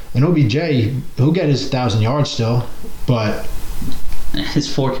 picks. And OBJ, he'll get his 1,000 yards still, but his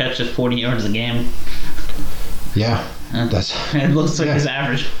 4 catches, 40 yards a game. Yeah, it looks like his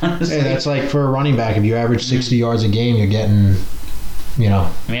average. Honestly. Hey, that's like for a running back. If you average 60 yards a game, you're getting,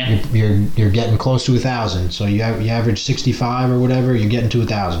 you're getting close to 1,000. So you average 65 or whatever, you're getting to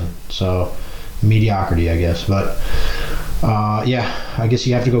 1,000. So mediocrity, I guess. But I guess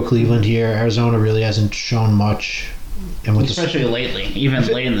you have to go Cleveland here. Arizona really hasn't shown much. And especially lately, even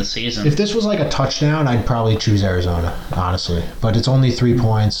late in the season. If this was like a touchdown, I'd probably choose Arizona, honestly. But it's only 3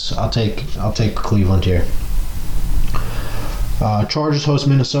 points. I'll take Cleveland here. Chargers host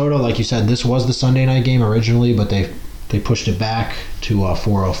Minnesota. Like you said, this was the Sunday night game originally, but they pushed it back to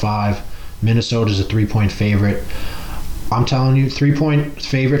 4:05. Minnesota's a 3-point favorite. I'm telling you, 3-point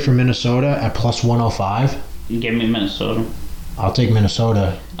favorite for Minnesota at plus 105. You give me Minnesota. I'll take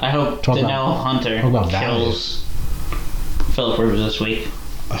Minnesota. I hope Danielle Hunter kills Philip Rivers this week.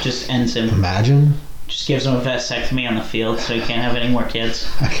 Just ends him. Imagine. Just gives him a vasectomy on the field so he can't have any more kids.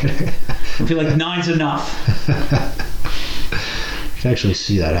 I feel like 9's enough. I can actually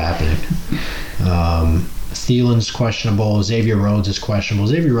see that happening. Thielen's questionable. Xavier Rhodes is questionable.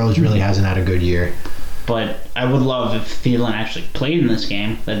 Xavier Rhodes really hasn't had a good year. But I would love if Thielen actually played in this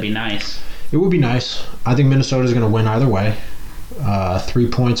game. That'd be nice. It would be nice. I think Minnesota's going to win either way. 3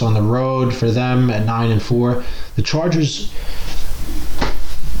 points on the road for them at 9-4. The Chargers,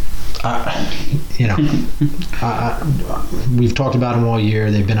 we've talked about them all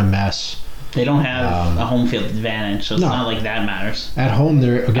year. They've been a mess. They don't have a home field advantage, so it's not like that matters. At home,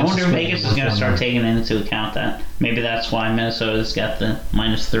 they're against. I wonder if Vegas is going to start taking into account that. Maybe that's why Minnesota's got the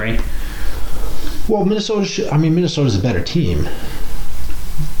 -3. Well, Minnesota's a better team.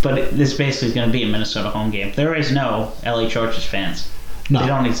 But this basically is going to be a Minnesota home game. There is no LA Chargers fans. No. They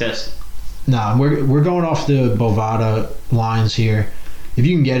don't exist. No, we're going off the Bovada lines here. If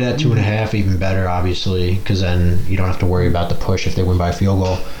you can get it at 2.5, even better, obviously, because then you don't have to worry about the push if they win by a field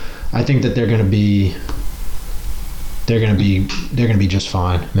goal. I think that they're going to be just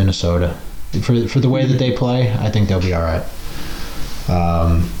fine, Minnesota. For the way that they play, I think they'll be all right.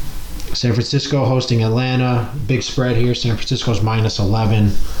 San Francisco hosting Atlanta. Big spread here. San Francisco's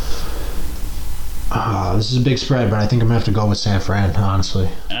 -11. This is a big spread, but I think I'm going to have to go with San Fran, honestly.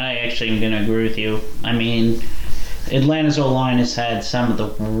 I actually am going to agree with you. I mean, Atlanta's O-line has had some of the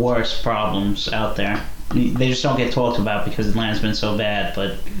worst problems out there. They just don't get talked about because Atlanta's been so bad,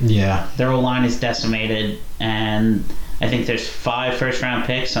 but yeah, their O-line is decimated, and I think there's 5 first-round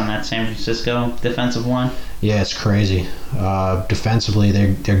picks on that San Francisco defensive line. Yeah, it's crazy. Defensively,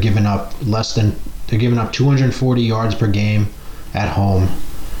 they're giving up 240 yards per game at home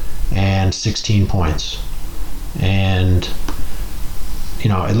and 16 points. And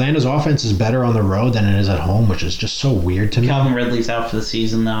Atlanta's offense is better on the road than it is at home, which is just so weird to me. Calvin Ridley's out for the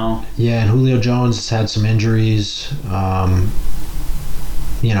season, though. Yeah, and Julio Jones has had some injuries. I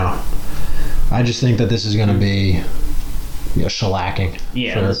just think that this is going to be shellacking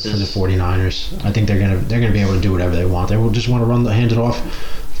for the 49ers. I think they're gonna be able to do whatever they want. They will just want to hand it off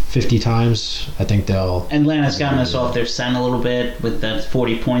 50 times. I think they'll. Atlanta's gotten us off their scent a little bit with that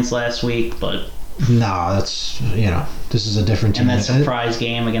 40 points last week, but. No, that's this is a different team. And that surprise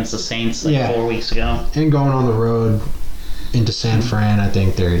game against the Saints 4 weeks ago. And going on the road into San Fran, I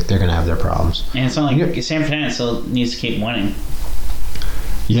think they're gonna have their problems. And it's not like San Fran still needs to keep winning.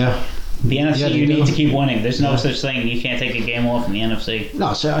 Yeah. The NFC, you need to keep winning. There's no such thing. You can't take a game off in the NFC.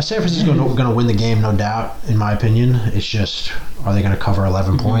 No, San Francisco's going to win the game, no doubt. In my opinion, it's just, are they going to cover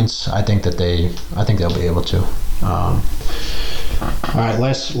 11 points? I think they'll be able to. All right,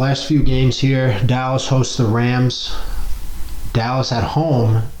 last few games here. Dallas hosts the Rams. Dallas at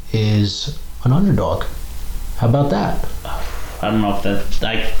home is an underdog. How about that? I don't know if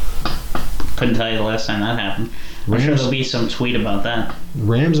I couldn't tell you the last time that happened. I'm sure there'll be some tweet about that.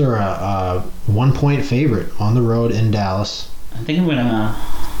 Rams are a 1-point favorite on the road in Dallas. I think I'm gonna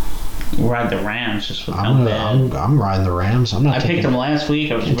ride the Rams just with how bad. I'm riding the Rams. I picked them last week.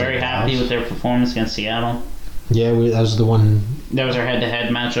 I was very happy with their performance against Seattle. Yeah, that was the one. That was our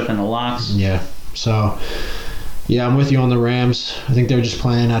head-to-head matchup in the locks. Yeah. So, yeah, I'm with you on the Rams. I think they're just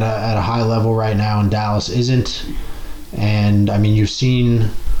playing at a high level right now, and Dallas isn't. And I mean, you've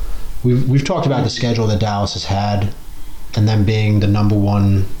seen. We've talked about the schedule that Dallas has had, and them being the number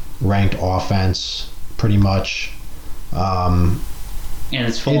 1 ranked offense, pretty much. And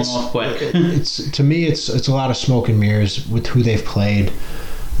it's falling off quick. To me, it's a lot of smoke and mirrors with who they've played.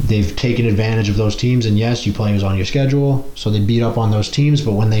 They've taken advantage of those teams, and yes, you play who's on your schedule, so they beat up on those teams.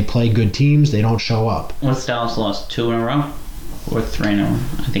 But when they play good teams, they don't show up. What's Dallas lost? 2 in a row, or 3 in a row?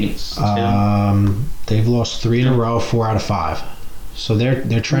 I think it's 2. They've lost 3 in a row, 4 out of 5. So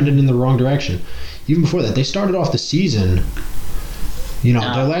they're trending in the wrong direction. Even before that, they started off the season. The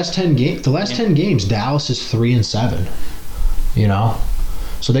last 10 games, Dallas is 3-7.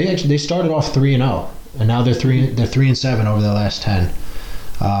 So they started off 3-0, and now they're 3-7 over the last 10.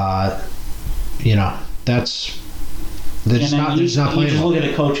 That's they're just not playing. You just look at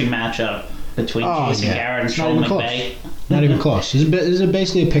the coaching matchup between Jason Garrett and Sean McVay. Not even close. This is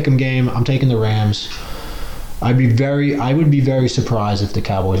basically a pick'em game. I'm taking the Rams. I would be very surprised if the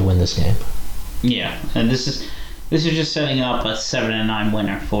Cowboys win this game. Yeah, and this is just setting up a 7-9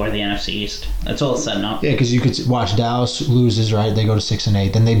 winner for the NFC East. That's all it's setting up. Yeah, because you could watch Dallas loses, right? They go to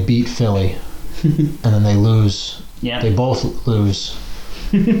 6-8, then they beat Philly, and then they lose. Yeah, they both lose.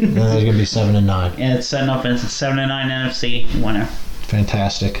 And then there's gonna be 7-9. And it's setting up as a 7-9 NFC winner.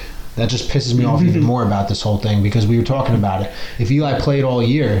 Fantastic. that just pisses me off even more about this whole thing, because we were talking about it. If Eli played all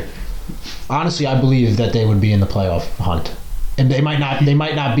year, honestly, I believe that they would be in the playoff hunt. And they might not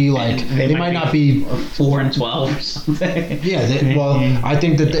be like they might not be 4-12 or something. Yeah, well, I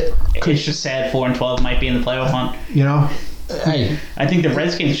think that it's just sad 4-12 might be in the playoff hunt. You know, hey, I think the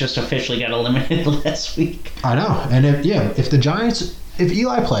Redskins just officially got eliminated last week. I know, and if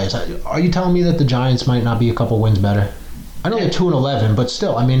Eli plays, are you telling me that the Giants might not be a couple wins better? I know they're 2-11, but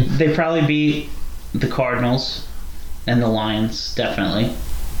still, I mean, they probably beat the Cardinals and the Lions, definitely.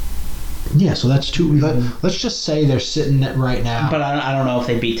 Yeah, so that's two. Let's just say they're sitting at right now. But I don't know if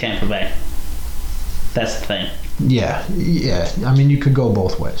they beat Tampa Bay. That's the thing. Yeah. I mean, you could go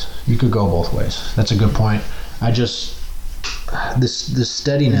both ways. That's a good point. I just the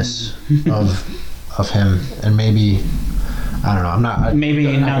steadiness of him, and maybe I don't know. I'm not.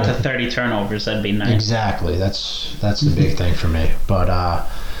 Maybe not to 30 turnovers. That'd be nice. Exactly. That's the big thing for me. But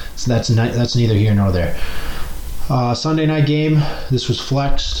so that's neither here nor there. Sunday night game. This was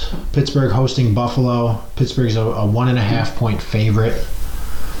flexed. Pittsburgh hosting Buffalo. Pittsburgh's a 1.5 point favorite.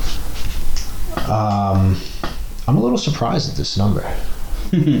 I'm a little surprised at this number.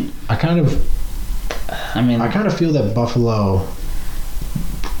 I kind of feel that Buffalo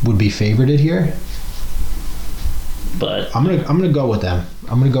would be favorited here. But I'm gonna go with them.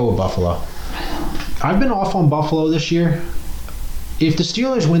 I'm gonna go with Buffalo. I've been off on Buffalo this year. If the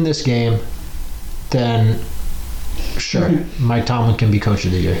Steelers win this game, then sure, Mike Tomlin can be coach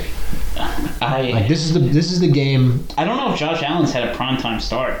of the year. This is the game. I don't know if Josh Allen's had a primetime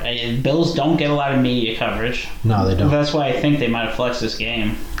start. Bills don't get a lot of media coverage. No, they don't. That's why I think they might have flexed this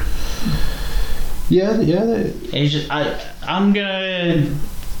game. Yeah. How I'm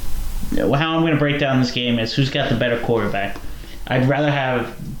gonna break down this game is who's got the better quarterback. I'd rather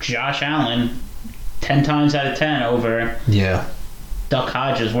have Josh Allen 10 times out of 10 over Duck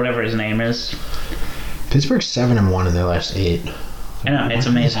Hodges, whatever his name is. Pittsburgh's 7-1 in their last 8. I know, it's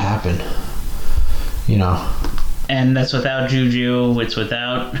amazing. What happened? You know. And that's without Juju. It's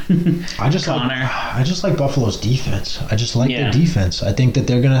without Connor. I just like Buffalo's defense. I just like their defense. I think that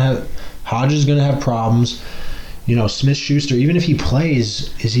they're gonna have Hodges is gonna have problems. You know, Smith-Schuster, even if he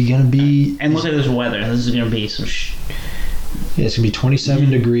plays, is he gonna be? And look at this weather. This is gonna be some. Yeah, it's gonna be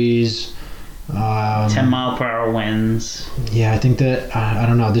 27 degrees. 10-mile-per-hour winds. Yeah, I think that I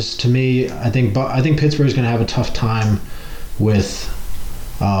don't know. This to me, I think Pittsburgh's going to have a tough time with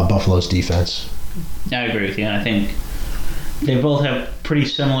Buffalo's defense. I agree with you. I think they both have pretty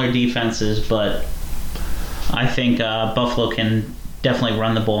similar defenses, but I think Buffalo can definitely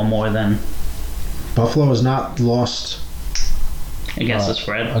run the ball more than Buffalo has not lost against the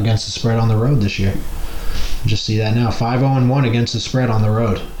spread on the road this year. Just see that now, 5-0-1 against the spread on the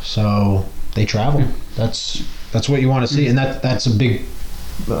road. So. They travel. That's what you want to see, and that's a big,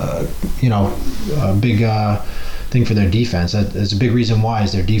 thing for their defense. That's a big reason why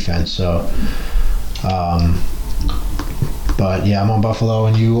is their defense. So, but yeah, I'm on Buffalo,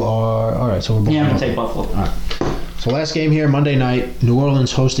 and you are all right. So we're both I'm gonna take Buffalo. All right. So last game here, Monday night, New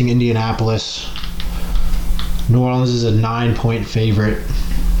Orleans hosting Indianapolis. New Orleans is a 9-point favorite.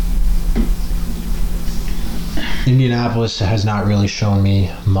 Indianapolis has not really shown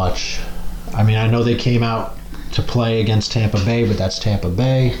me much. I mean, I know they came out to play against Tampa Bay, but that's Tampa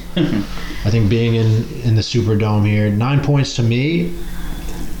Bay. I think being in the Superdome here, 9 points to me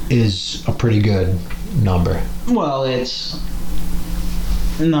is a pretty good number. Well, it's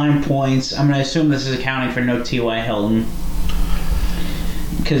 9 points. I'm going to assume this is accounting for no T.Y. Hilton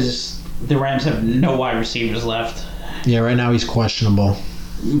because the Rams have no wide receivers left. Yeah, right now he's questionable.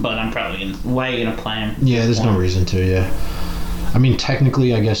 But I'm probably going to... Why are you going to play him? Yeah, there's no reason to, yeah. I mean,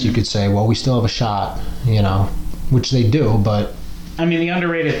 technically, I guess you could say, well, we still have a shot, which they do, but... I mean, the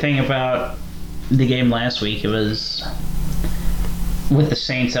underrated thing about the game last week, it was with the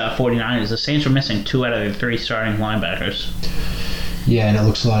Saints 49ers. The Saints were missing 2 out of their 3 starting linebackers. Yeah, and it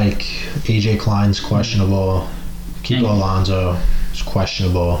looks like A.J. Klein's questionable. Kiko Alonso is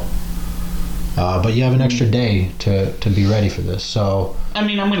questionable. But you have an extra day to be ready for this, so... I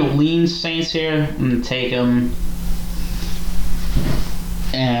mean, I'm going to lean Saints here. I'm going to take them...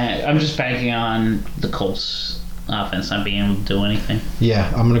 I'm just banking on the Colts offense not being able to do anything. Yeah,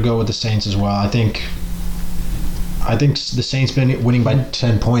 I'm going to go with the Saints as well. I think the Saints winning by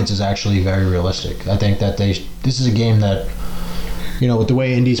 10 points is actually very realistic. I think that this is a game that, with the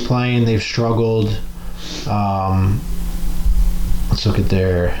way Indy's playing, they've struggled. Let's look at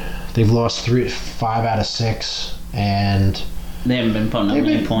they've lost 5 out of 6, and they haven't been putting up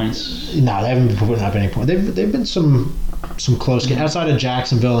any points. No, they haven't been putting up any points. They've been some close games outside of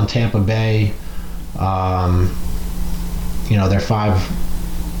Jacksonville and Tampa Bay. They're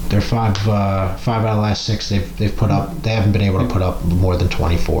 5 they're five out of the last six. They've put up. They haven't been able to put up more than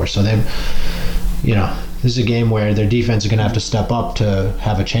 24. So they've, this is a game where their defense is going to have to step up to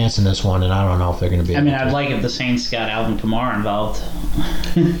have a chance in this one, and I don't know if they're going to be. I'd like if the Saints got Alvin Kamara involved.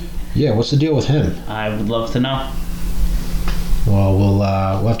 Yeah, what's the deal with him? I would love to know. Well,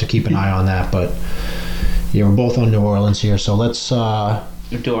 we'll have to keep an eye on that, but yeah, we're both on New Orleans here, so let's do our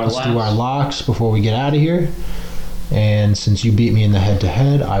locks before we get out of here. And since you beat me in the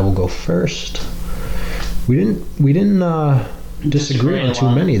head-to-head, I will go first. We didn't disagree on too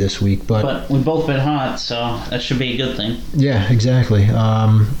many this week, but we've both been hot, so that should be a good thing. Yeah, exactly.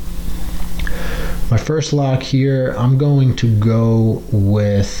 My first lock here, I'm going to go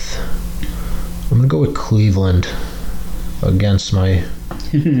with Cleveland against my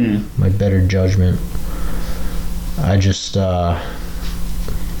my better judgment. I just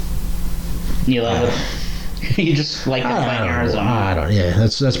you love it. You just like to play Arizona. I don't. Yeah,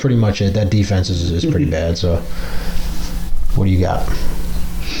 that's pretty much it. That defense is pretty bad. So, what do you got?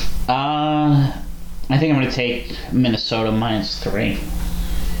 I think I'm going to take Minnesota -3.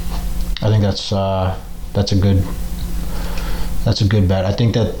 I think that's a good bet. I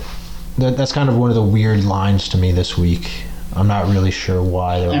think that's kind of one of the weird lines to me this week. I'm not really sure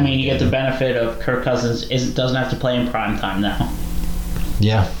why. You get the benefit of Kirk Cousins doesn't have to play in prime time now.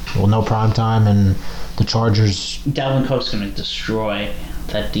 Yeah, well, no prime time, and the Chargers. Dalvin Cook's going to destroy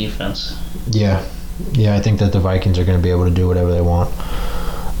that defense. Yeah, I think that the Vikings are going to be able to do whatever they want.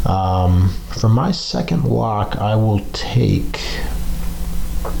 For my second lock, I'm going to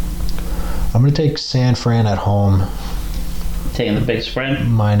take San Fran at home. Taking the big spread?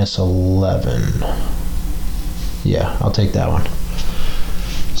 -11. Yeah, I'll take that one.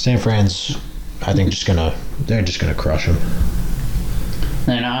 San Fran's, I think, they're just gonna crush them.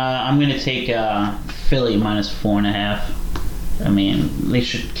 And I'm gonna take Philly -4.5. They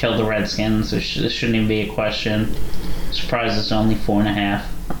should kill the Redskins. This shouldn't even be a question. Surprised it's only 4.5.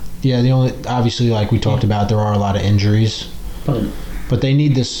 Yeah, obviously, like we talked about, there are a lot of injuries, but they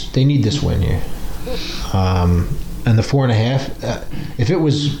need this. They need this win here. And the 4.5, if it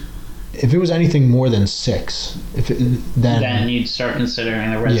was anything more than 6, then you'd start considering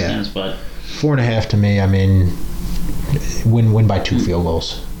the Redskins. Yeah. But 4.5 to me, win by 2 field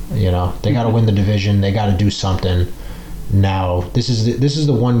goals. They got to win the division. They got to do something. Now this is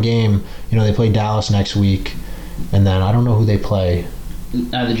the one game. They play Dallas next week, and then I don't know who they play.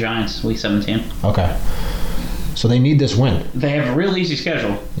 The Giants, week 17. Okay, so they need this win. They have a real easy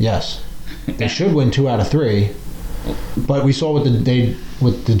schedule. Yes, they should win 2 out of 3. But we saw with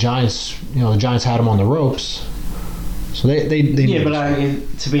the Giants, the Giants had them on the ropes. So they yeah, but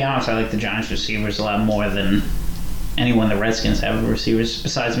to be honest, I like the Giants receivers a lot more than anyone the Redskins have receivers,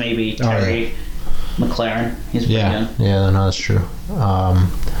 besides maybe Terry McLaurin. He's pretty good. Yeah, no, that's true.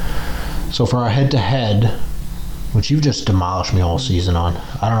 So for our head-to-head, which you've just demolished me all season on,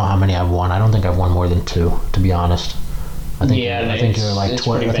 I don't know how many I've won. I don't think I've won more than 2, to be honest. I think you're like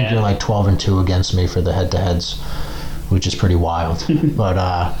 12. I think you're like 12-2 against me for the head-to-heads, which is pretty wild. But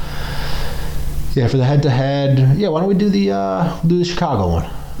for the head-to-head, why don't we do the Chicago one?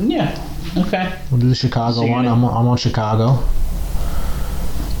 Yeah. Okay. We'll do the Chicago one. I'm on Chicago,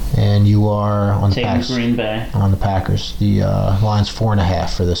 and you are on the Packers. Green Bay. On the Packers. The line's 4.5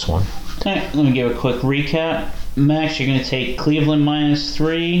 for this one. All right, let me give a quick recap. Max, you're going to take Cleveland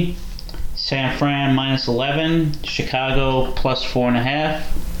 -3. San Fran -11, Chicago +4.5.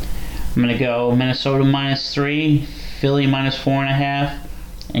 I'm going to go Minnesota -3, Philly -4.5,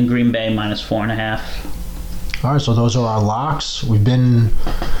 and Green Bay -4.5. All right, so those are our locks. We've been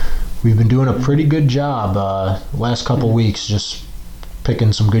doing a pretty good job last couple weeks, just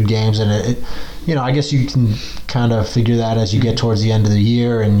picking some good games, and I guess you can kind of figure that as you get towards the end of the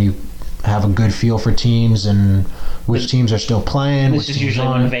year, and you have a good feel for teams and which teams are still playing. This is usually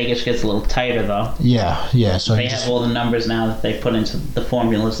when Vegas gets a little tighter, though. Yeah. So they have all the numbers now that they put into the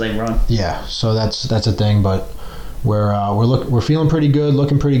formulas they run. Yeah, so that's a thing. But we're feeling pretty good,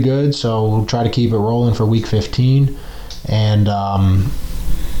 looking pretty good. So we'll try to keep it rolling for week 15, and I'm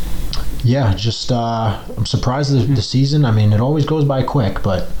surprised at the season. It always goes by quick,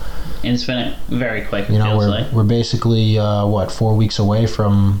 but. And it's been very quick. We're basically 4 weeks away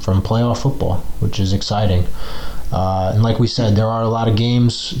from playoff football, which is exciting. And like we said, there are a lot of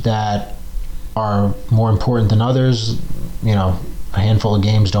games that are more important than others. A handful of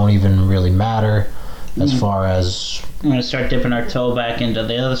games don't even really matter as far as. I'm going to start dipping our toe back into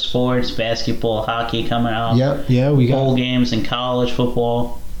the other sports, basketball, hockey coming out. Yep, we got bowl games in college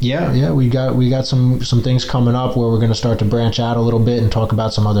football. Yeah, we got some things coming up where we're going to start to branch out a little bit and talk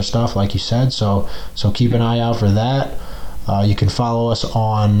about some other stuff, like you said. So keep an eye out for that. You can follow us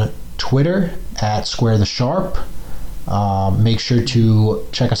on Twitter at Square the Sharp. Make sure to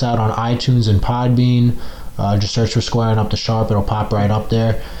check us out on iTunes and Podbean. Just search for Squaring Up the Sharp. It'll pop right up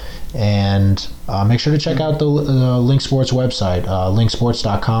there. And make sure to check out the Link Sports website,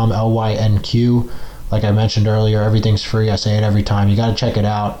 linksports.com, LYNQ. Like I mentioned earlier, everything's free. I say it every time. You got to check it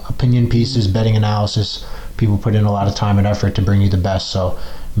out. Opinion pieces, betting analysis. People put in a lot of time and effort to bring you the best, so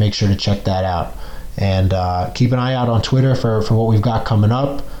make sure to check that out. And keep an eye out on Twitter for what we've got coming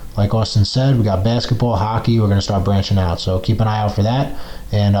up. Like Austin said, we got basketball, hockey. We're going to start branching out, so keep an eye out for that.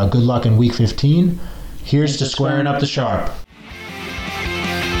 And good luck in Week 15. Here's to Squaring Up the Sharp.